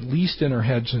 at least in our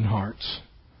heads and hearts.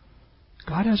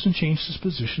 God hasn't changed His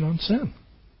position on sin.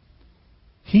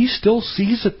 He still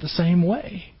sees it the same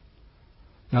way.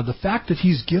 Now, the fact that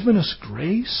He's given us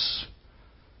grace,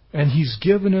 and He's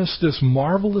given us this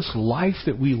marvelous life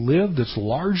that we live that's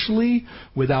largely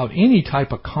without any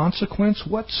type of consequence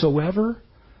whatsoever.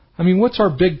 I mean, what's our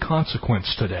big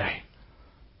consequence today?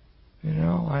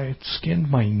 I skinned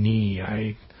my knee.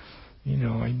 I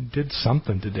did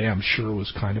something today I'm sure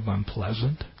was kind of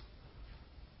unpleasant.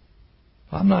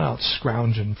 I'm not out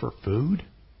scrounging for food.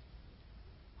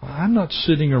 I'm not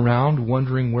sitting around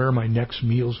wondering where my next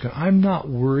meal's going. I'm not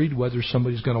worried whether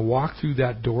somebody's going to walk through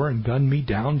that door and gun me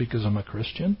down because I'm a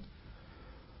Christian.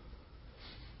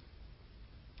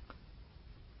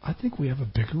 I think we have a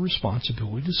bigger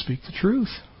responsibility to speak the truth.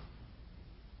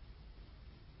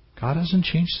 God hasn't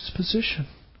changed His position.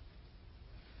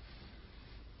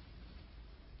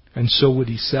 And so what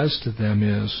He says to them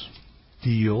is,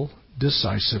 deal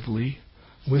decisively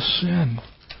with sin.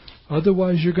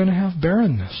 Otherwise you're going to have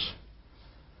barrenness.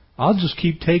 I'll just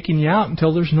keep taking you out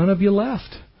until there's none of you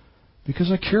left.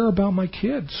 Because I care about my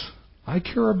kids. I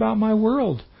care about my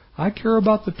world. I care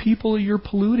about the people that you're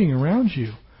polluting around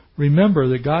you. Remember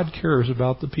that God cares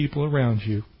about the people around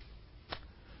you.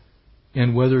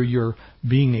 And whether you're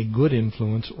being a good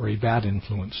influence or a bad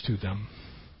influence to them.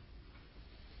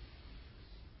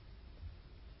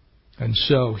 And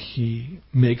so He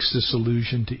makes this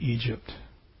allusion to Egypt.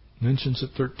 Mentions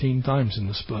it 13 times in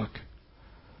this book.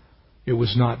 It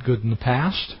was not good in the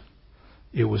past.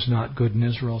 It was not good in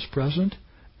Israel's present.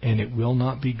 And it will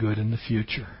not be good in the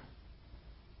future.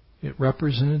 It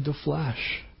represented the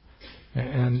flesh.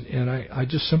 And I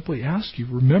just simply ask you,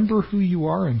 remember who you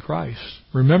are in Christ.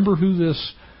 Remember who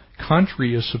this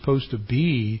country is supposed to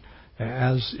be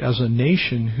as a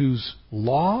nation whose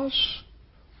laws,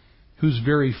 whose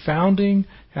very founding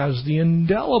has the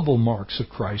indelible marks of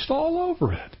Christ all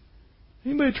over it.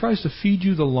 Anybody tries to feed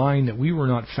you the line that we were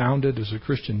not founded as a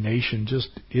Christian nation just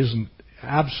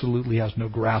absolutely has no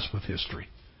grasp of history.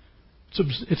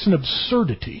 It's an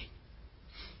absurdity.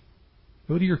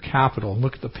 Go to your Capitol and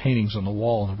look at the paintings on the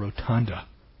wall in the rotunda.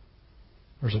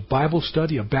 There's a Bible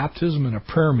study, a baptism, and a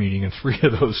prayer meeting in three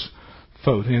of those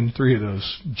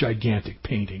gigantic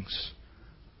paintings.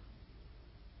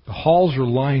 The halls are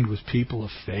lined with people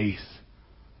of faith.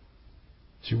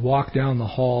 As you walk down the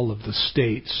hall of the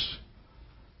states,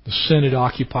 the Senate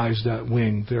occupies that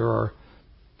wing. There are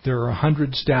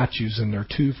 100 statues, and there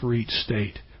are 2 for each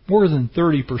state. More than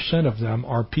 30% of them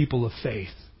are people of faith,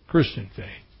 Christian faith.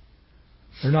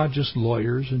 They're not just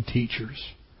lawyers and teachers.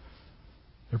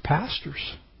 They're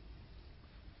pastors.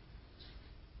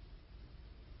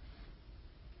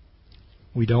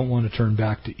 We don't want to turn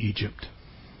back to Egypt.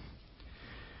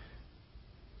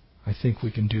 I think we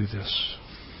can do this.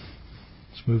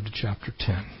 Let's move to chapter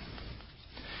 10.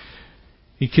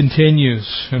 He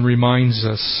continues and reminds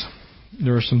us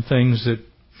there are some things that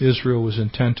Israel was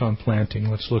intent on planting.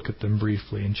 Let's look at them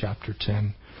briefly in chapter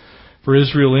 10. For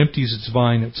Israel empties its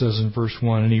vine, it says in verse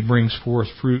 1, and he brings forth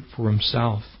fruit for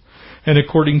himself. And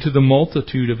according to the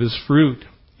multitude of his fruit,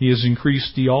 he has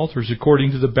increased the altars.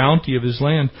 According to the bounty of his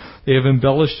land, they have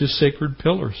embellished his sacred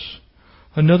pillars.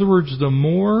 In other words, the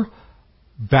more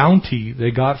bounty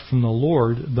they got from the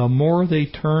Lord, the more they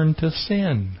turned to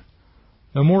sin.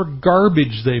 The more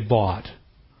garbage they bought,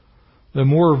 the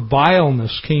more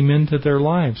vileness came into their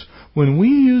lives. When we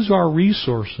use our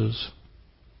resources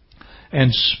and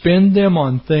spend them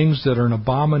on things that are an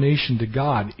abomination to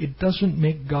God, it doesn't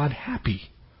make God happy.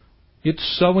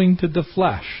 It's sowing to the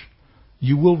flesh.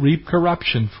 You will reap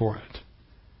corruption for it.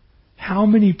 How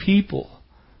many people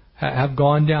have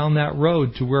gone down that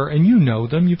road to where, and you know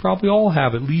them, you probably all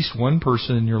have at least one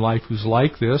person in your life who's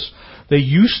like this. They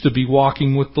used to be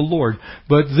walking with the Lord,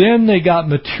 but then they got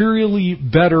materially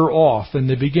better off, and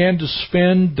they began to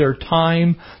spend their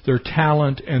time, their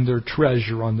talent, and their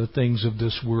treasure on the things of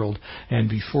this world. And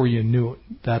before you knew it,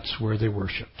 that's where they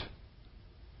worshipped.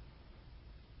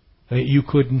 You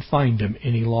couldn't find them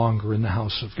any longer in the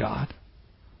house of God.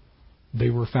 They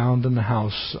were found in the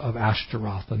house of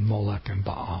Ashtaroth and Molech and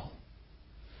Baal.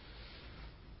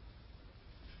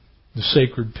 The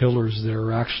sacred pillars there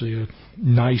are actually a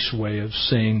nice way of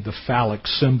saying the phallic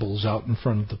symbols out in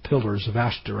front of the pillars of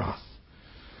Ashtaroth.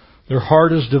 Their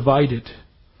heart is divided,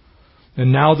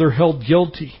 and now they're held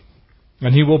guilty.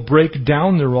 And he will break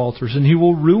down their altars, and he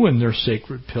will ruin their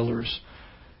sacred pillars.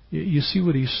 You see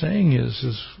what he's saying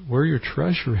is where your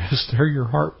treasure is, there your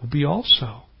heart will be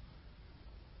also.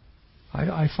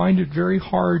 I find it very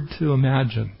hard to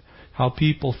imagine how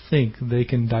people think they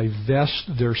can divest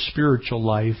their spiritual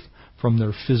life from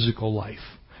their physical life.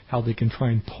 How they can try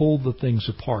and pull the things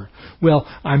apart. Well,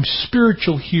 I'm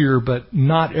spiritual here, but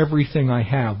not everything I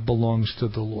have belongs to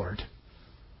the Lord.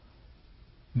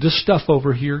 This stuff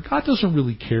over here, God doesn't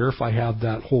really care if I have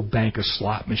that whole bank of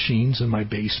slot machines in my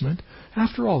basement.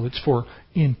 After all, it's for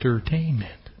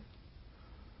entertainment.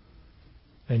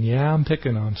 And yeah, I'm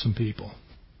picking on some people,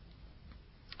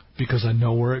 because I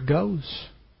know where it goes.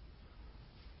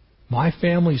 My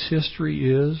family's history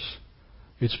is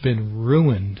it's been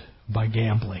ruined by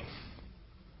gambling.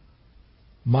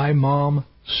 My mom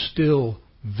still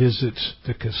visits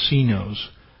the casinos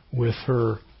with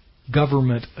her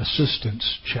government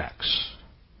assistance checks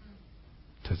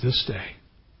to this day.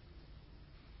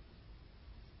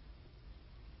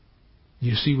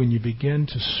 You see, when you begin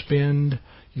to spend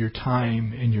your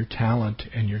time and your talent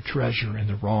and your treasure in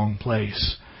the wrong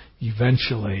place,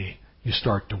 eventually you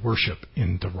start to worship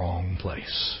in the wrong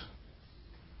place.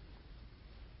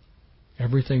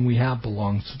 Everything we have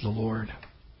belongs to the Lord.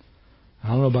 I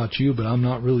don't know about you, but I'm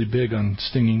not really big on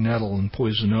stinging nettle and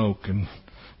poison oak and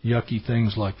yucky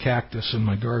things like cactus in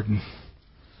my garden.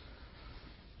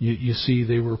 You see,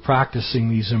 they were practicing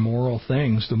these immoral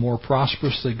things. The more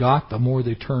prosperous they got, the more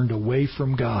they turned away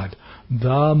from God.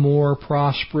 The more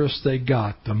prosperous they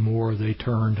got, the more they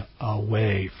turned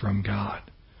away from God.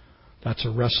 That's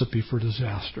a recipe for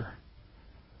disaster.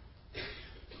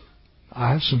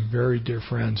 I have some very dear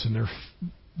friends, and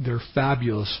they're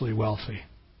fabulously wealthy.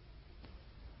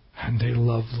 And they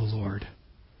love the Lord.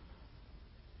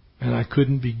 And I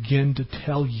couldn't begin to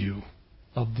tell you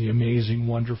of the amazing,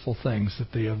 wonderful things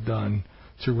that they have done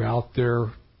throughout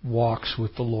their walks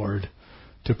with the Lord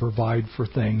to provide for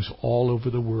things all over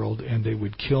the world. And they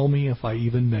would kill me if I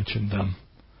even mentioned them,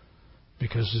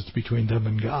 because it's between them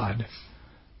and God.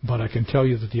 But I can tell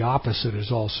you that the opposite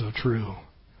is also true.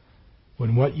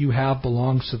 When what you have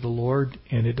belongs to the Lord,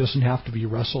 and it doesn't have to be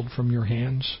wrestled from your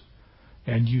hands,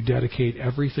 and you dedicate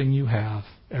everything you have,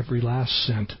 every last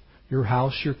cent, your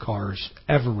house, your cars,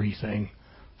 everything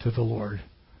to the Lord,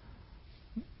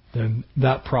 then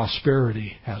that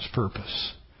prosperity has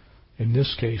purpose. In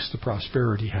this case, the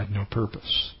prosperity had no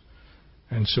purpose.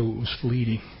 And so it was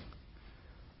fleeting.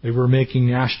 They were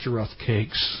making Ashtaroth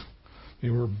cakes. They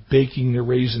were baking the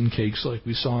raisin cakes like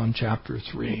we saw in chapter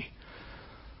 3.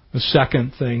 The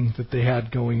second thing that they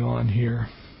had going on here,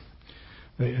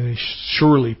 They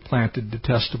surely planted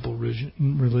detestable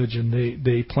religion.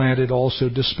 They planted also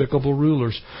despicable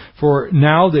rulers. For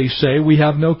now they say, we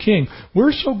have no king.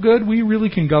 We're so good, we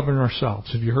really can govern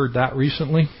ourselves. Have you heard that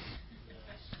recently?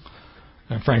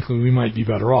 And frankly, we might be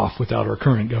better off without our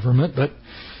current government, but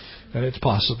it's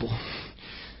possible.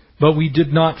 But we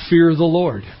did not fear the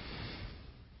Lord.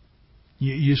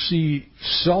 You see,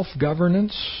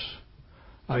 self-governance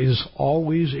is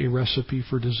always a recipe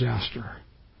for disaster.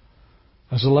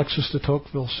 As Alexis de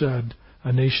Tocqueville said,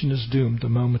 a nation is doomed the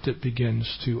moment it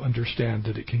begins to understand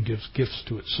that it can give gifts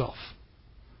to itself.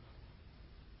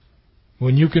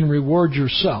 When you can reward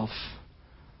yourself,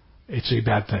 it's a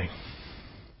bad thing.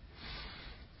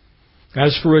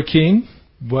 As for a king,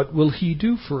 what will he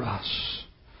do for us?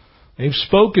 They've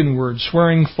spoken words,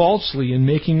 swearing falsely and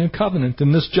making a covenant,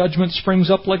 and this judgment springs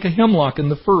up like a hemlock in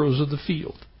the furrows of the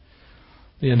field.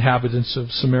 The inhabitants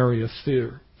of Samaria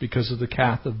fear because of the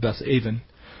calf of Beth-aven.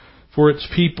 For its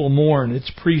people mourn,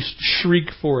 its priests shriek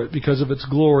for it because of its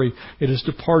glory. It has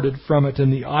departed from it,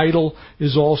 and the idol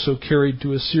is also carried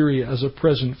to Assyria as a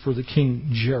present for the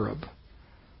king Jareb.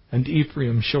 And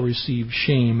Ephraim shall receive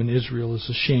shame, and Israel is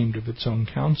ashamed of its own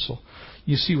counsel.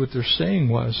 You see, what they're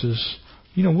saying is,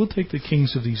 we'll take the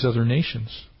kings of these other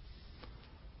nations.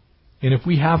 And if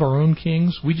we have our own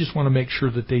kings, we just want to make sure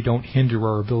that they don't hinder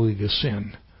our ability to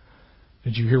sin.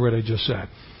 Did you hear what I just said?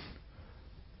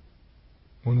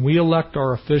 When we elect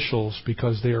our officials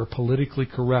because they are politically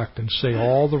correct and say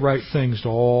all the right things to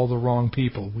all the wrong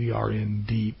people, we are in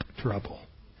deep trouble.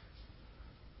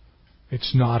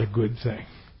 It's not a good thing.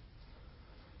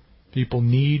 People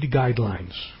need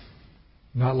guidelines.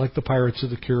 Not like the Pirates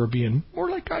of the Caribbean, more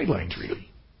like guidelines, really.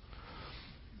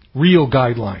 Real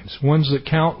guidelines. Ones that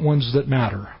count, ones that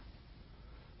matter.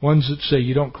 Ones that say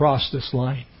you don't cross this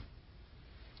line.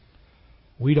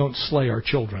 We don't slay our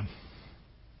children.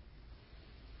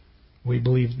 We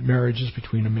believe marriage is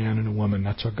between a man and a woman.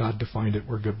 That's how God defined it.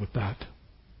 We're good with that.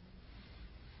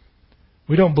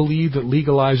 We don't believe that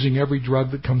legalizing every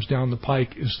drug that comes down the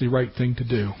pike is the right thing to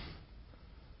do.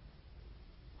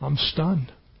 I'm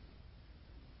stunned.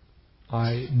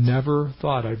 I never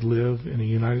thought I'd live in the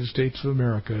United States of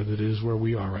America that is where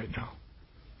we are right now.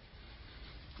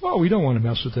 Well, we don't want to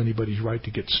mess with anybody's right to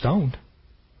get stoned.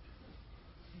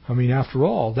 I mean, after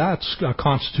all, that's a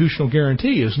constitutional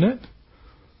guarantee, isn't it?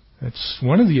 It's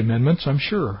one of the amendments, I'm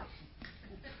sure.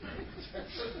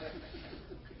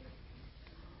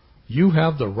 You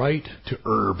have the right to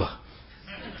herb.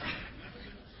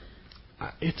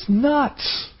 It's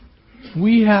nuts.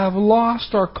 We have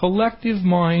lost our collective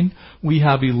mind. We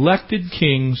have elected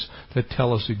kings that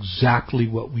tell us exactly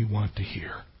what we want to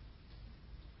hear.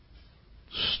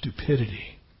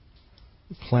 Stupidity.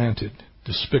 Planted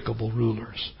despicable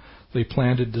rulers. They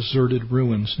planted deserted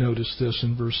ruins. Notice this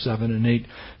in verse 7 and 8.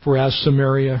 For as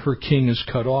Samaria, her king is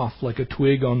cut off like a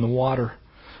twig on the water.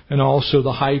 And also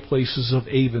the high places of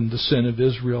Avon, the sin of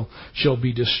Israel, shall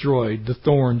be destroyed. The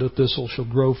thorn, the thistle shall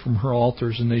grow from her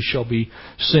altars, and they shall be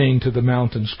saying to the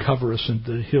mountains, cover us, and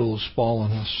the hills fall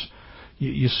on us.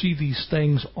 You see, these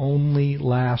things only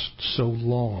last so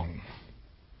long.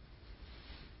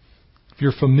 If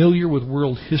you're familiar with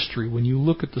world history, when you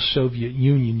look at the Soviet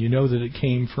Union, you know that it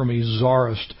came from a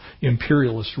Tsarist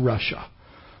imperialist Russia.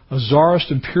 A Tsarist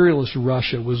imperialist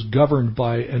Russia was governed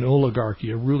by an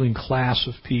oligarchy, a ruling class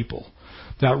of people.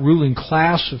 That ruling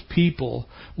class of people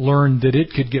learned that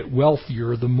it could get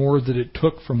wealthier the more that it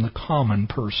took from the common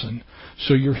person.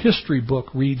 So your history book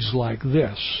reads like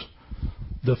this.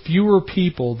 The fewer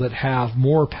people that have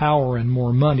more power and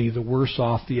more money, the worse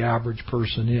off the average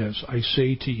person is. I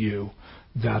say to you,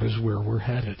 that is where we're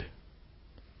headed.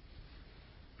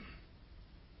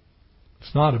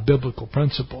 It's not a biblical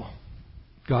principle.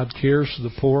 God cares for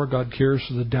the poor. God cares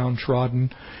for the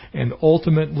downtrodden. And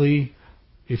ultimately,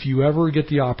 if you ever get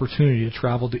the opportunity to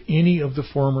travel to any of the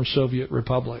former Soviet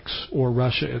republics or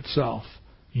Russia itself,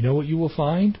 you know what you will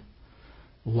find?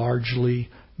 Largely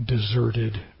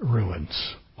deserted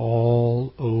ruins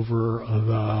all over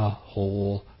the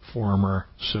whole former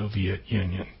Soviet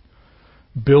Union.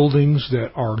 Buildings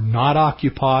that are not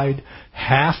occupied,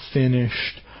 half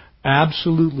finished,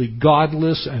 absolutely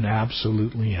godless, and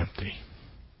absolutely empty.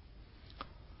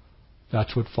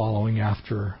 That's what following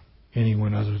after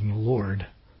anyone other than the Lord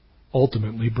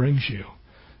ultimately brings you.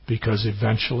 Because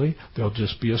eventually there'll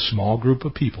just be a small group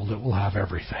of people that will have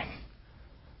everything.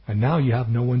 And now you have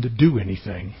no one to do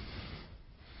anything.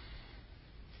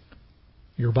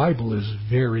 Your Bible is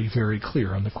very, very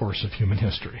clear on the course of human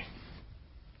history.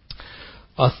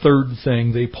 A third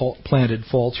thing, they planted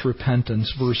false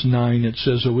repentance. Verse 9, it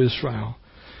says, O Israel,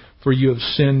 for you have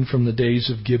sinned from the days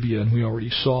of Gibeah. And we already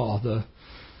saw the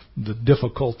the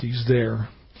difficulties there.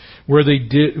 Where they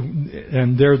did,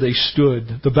 and there they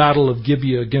stood, the battle of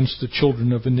Gibeah against the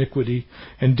children of iniquity,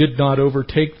 and did not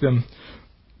overtake them.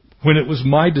 When it was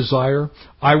my desire,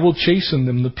 I will chasten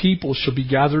them. The people shall be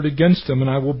gathered against them, and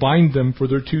I will bind them for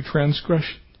their two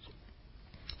transgressions.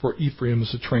 For Ephraim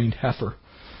is a trained heifer,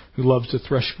 who loves to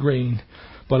thresh grain.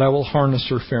 But I will harness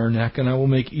her fair neck, and I will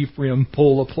make Ephraim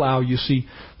pull a plow. You see,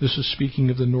 this is speaking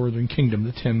of the northern kingdom,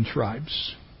 the 10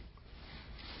 tribes.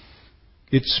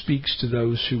 It speaks to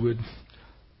those who would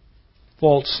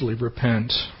falsely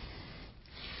repent.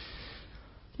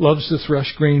 Loves to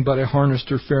thresh grain, but I harnessed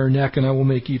her fair neck, and I will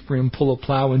make Ephraim pull a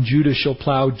plow, and Judah shall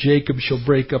plow, Jacob shall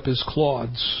break up his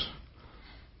clods.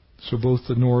 So both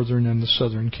the northern and the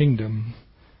southern kingdom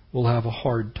will have a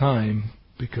hard time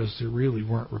because they really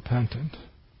weren't repentant.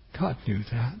 God knew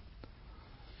that.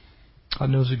 God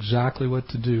knows exactly what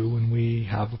to do when we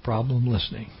have a problem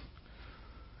listening.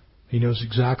 He knows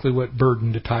exactly what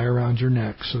burden to tie around your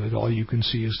neck so that all you can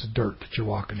see is the dirt that you're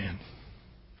walking in.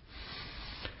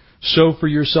 Sow for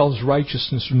yourselves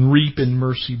righteousness and reap in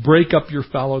mercy. Break up your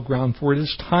fallow ground, for it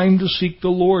is time to seek the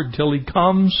Lord till He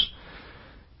comes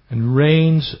and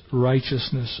rains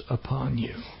righteousness upon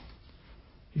you.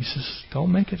 He says,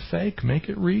 don't make it fake, make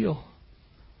it real.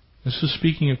 This is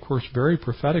speaking, of course, very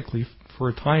prophetically for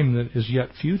a time that is yet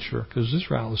future, because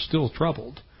Israel is still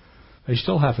troubled. They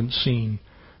still haven't seen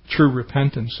true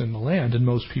repentance in the land, and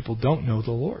most people don't know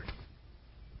the Lord.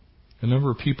 The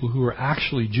number of people who are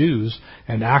actually Jews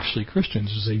and actually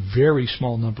Christians is a very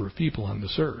small number of people on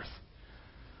this earth.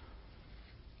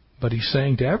 But He's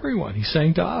saying to everyone, He's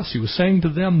saying to us, He was saying to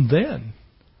them then.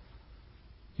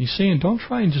 He's saying, don't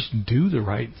try and just do the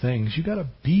right things. You've got to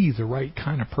be the right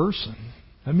kind of person.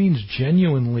 That means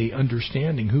genuinely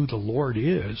understanding who the Lord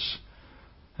is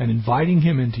and inviting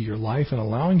Him into your life and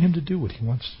allowing Him to do what He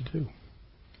wants to do.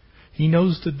 He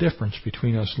knows the difference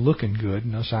between us looking good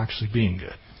and us actually being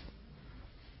good.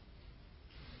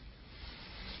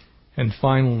 And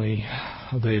finally,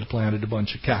 they had planted a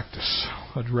bunch of cactus,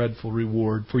 a dreadful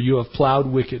reward. For you have plowed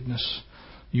wickedness,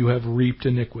 you have reaped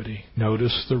iniquity.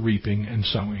 Notice the reaping and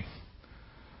sowing.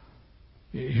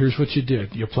 Here's what you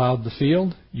did. You plowed the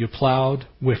field, you plowed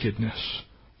wickedness.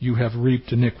 You have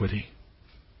reaped iniquity.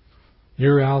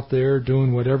 You're out there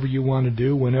doing whatever you want to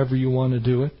do, whenever you want to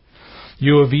do it.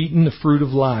 You have eaten the fruit of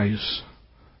lies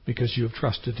because you have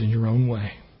trusted in your own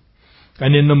way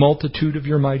and in the multitude of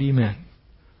your mighty men.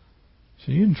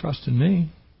 So you didn't trust in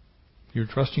me. You're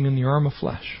trusting in the arm of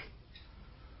flesh.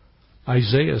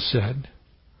 Isaiah said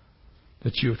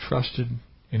that you have trusted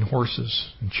in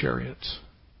horses and chariots.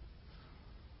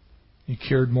 You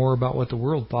cared more about what the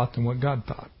world thought than what God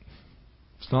thought.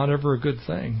 It's not ever a good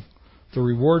thing. The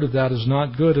reward of that is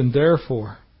not good, and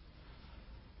therefore,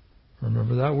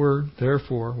 remember that word,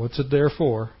 therefore. What's it there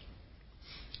for?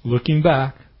 Looking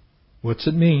back, what's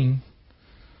it mean?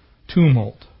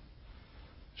 Tumult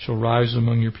shall rise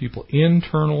among your people.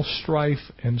 Internal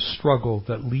strife and struggle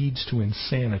that leads to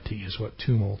insanity is what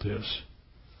tumult is.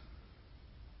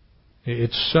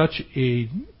 It's such a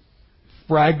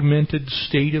fragmented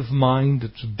state of mind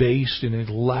that's based in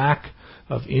a lack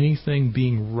of anything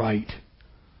being right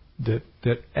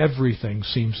that everything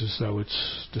seems as though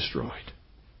it's destroyed.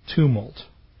 Tumult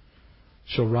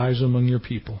shall rise among your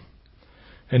people,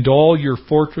 and all your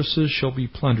fortresses shall be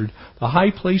plundered. The high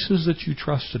places that you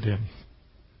trusted in,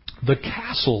 the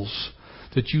castles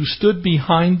that you stood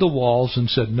behind the walls and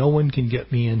said, no one can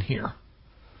get me in here.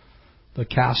 The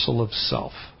castle of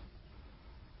self.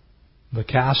 The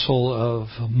castle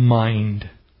of mind.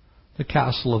 The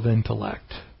castle of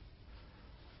intellect.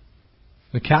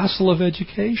 The castle of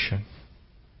education.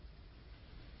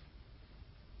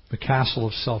 The castle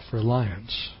of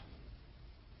self-reliance.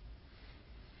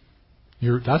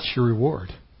 That's your reward.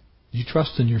 You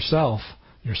trust in yourself.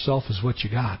 Yourself is what you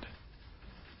got.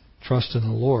 Trust in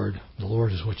the Lord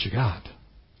is what you got.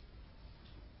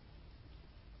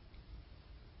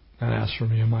 And as for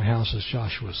me and my house, as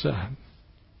Joshua said,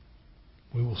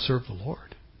 we will serve the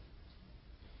Lord.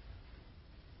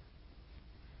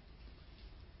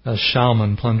 As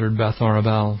Shalman plundered Beth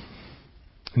Arabel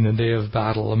in the day of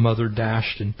battle, a mother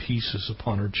dashed in pieces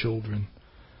upon her children.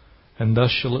 And thus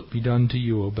shall it be done to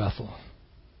you, O Bethel.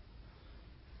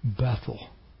 Bethel,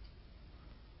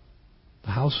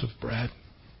 the house of bread.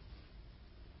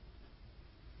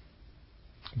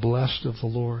 Blessed of the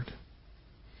Lord,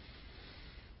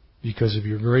 because of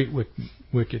your great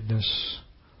wickedness,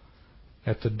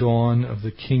 at the dawn of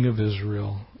the King of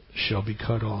Israel shall be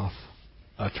cut off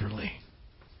utterly.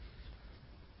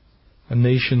 A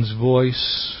nation's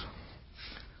voice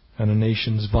and a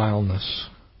nation's vileness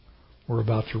were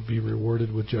about to be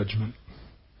rewarded with judgment.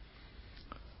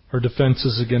 our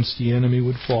defenses against the enemy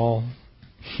would fall.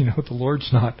 The Lord's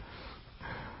not,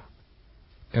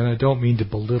 and I don't mean to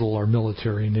belittle our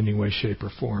military in any way, shape,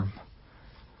 or form,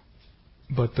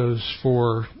 but those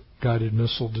 4 guided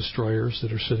missile destroyers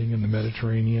that are sitting in the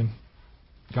Mediterranean,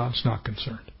 God's not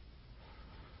concerned.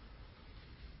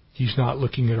 He's not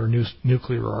looking at our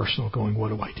nuclear arsenal going, what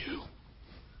do I do?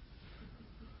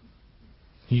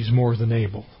 He's more than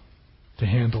able to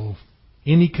handle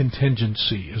any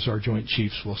contingency, as our Joint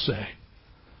Chiefs will say.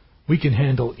 We can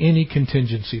handle any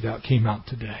contingency that came out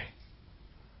today.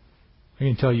 I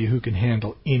can tell you who can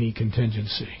handle any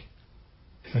contingency,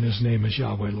 and His name is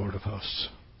Yahweh, Lord of Hosts.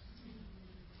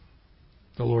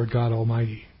 The Lord God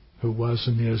Almighty, who was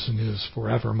and is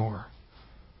forevermore.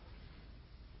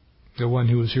 The one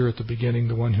who was here at the beginning,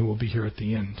 the one who will be here at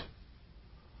the end.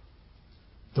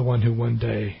 The one who one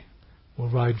day will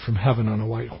ride from heaven on a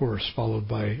white horse, followed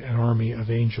by an army of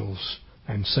angels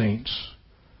and saints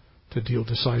to deal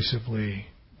decisively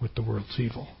with the world's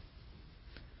evil.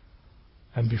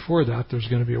 And before that, there's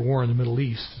going to be a war in the Middle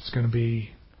East. It's going to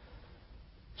be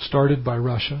started by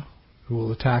Russia, who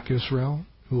will attack Israel,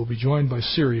 who will be joined by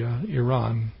Syria,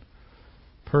 Iran,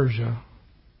 Persia,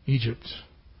 Egypt,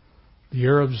 the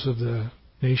Arabs of the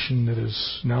nation that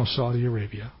is now Saudi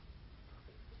Arabia.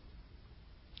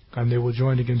 And they will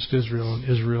join against Israel, and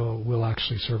Israel will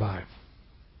actually survive.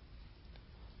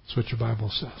 That's what your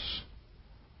Bible says.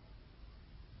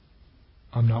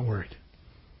 I'm not worried.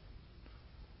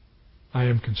 I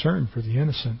am concerned for the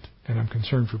innocent, and I'm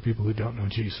concerned for people who don't know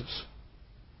Jesus.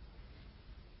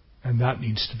 And that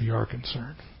needs to be our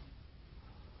concern.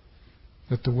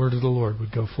 That the word of the Lord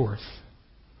would go forth,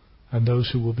 and those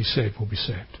who will be saved will be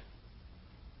saved.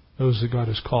 Those that God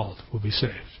has called will be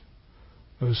saved.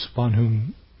 Those upon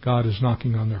whom God is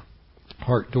knocking on their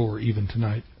heart door even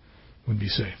tonight would be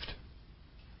saved.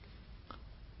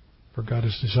 For God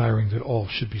is desiring that all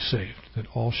should be saved, that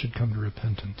all should come to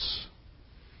repentance.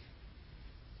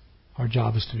 Our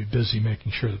job is to be busy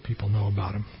making sure that people know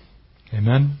about Him.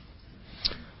 Amen?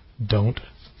 Don't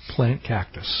plant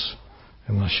cactus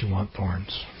unless you want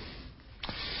thorns.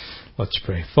 Let's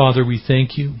pray. Father, we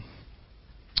thank You,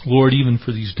 Lord, even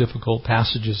for these difficult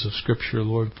passages of Scripture,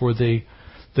 Lord, for they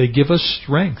give us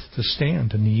strength to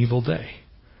stand in the evil day.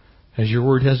 As Your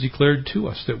word has declared to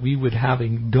us, that we would,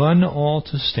 having done all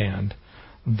to stand,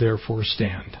 therefore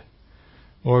stand.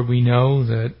 Lord, we know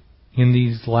that in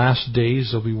these last days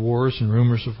there'll be wars and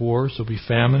rumors of wars. There'll be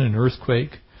famine and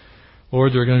earthquake.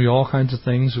 Lord, there are going to be all kinds of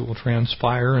things that will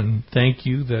transpire, and thank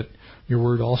You that Your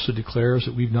word also declares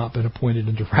that we've not been appointed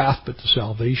into wrath, but to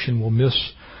salvation. We'll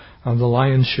miss the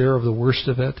lion's share of the worst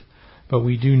of it. But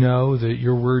we do know that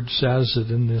Your word says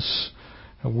that in this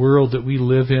world that we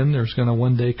live in, there's going to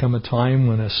one day come a time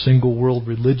when a single world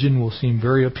religion will seem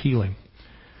very appealing.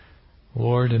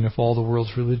 Lord, and if all the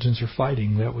world's religions are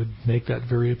fighting, that would make that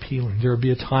very appealing. There would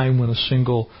be a time when a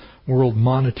single world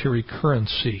monetary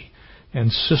currency and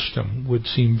system would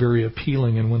seem very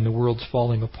appealing, and when the world's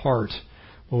falling apart,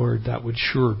 Lord, that would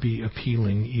sure be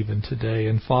appealing even today.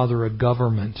 And Father, a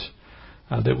government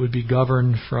that would be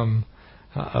governed from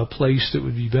a place that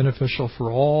would be beneficial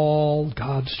for all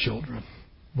God's children.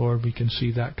 Lord, we can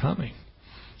see that coming.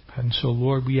 And so,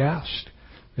 Lord, we ask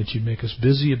that You'd make us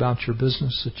busy about Your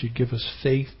business, that You'd give us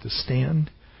faith to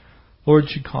stand. Lord,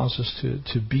 You'd cause us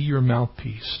to be Your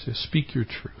mouthpiece, to speak Your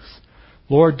truth.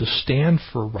 Lord, to stand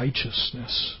for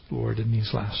righteousness, Lord, in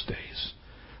these last days.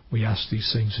 We ask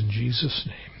these things in Jesus'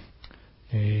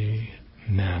 name.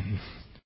 Amen.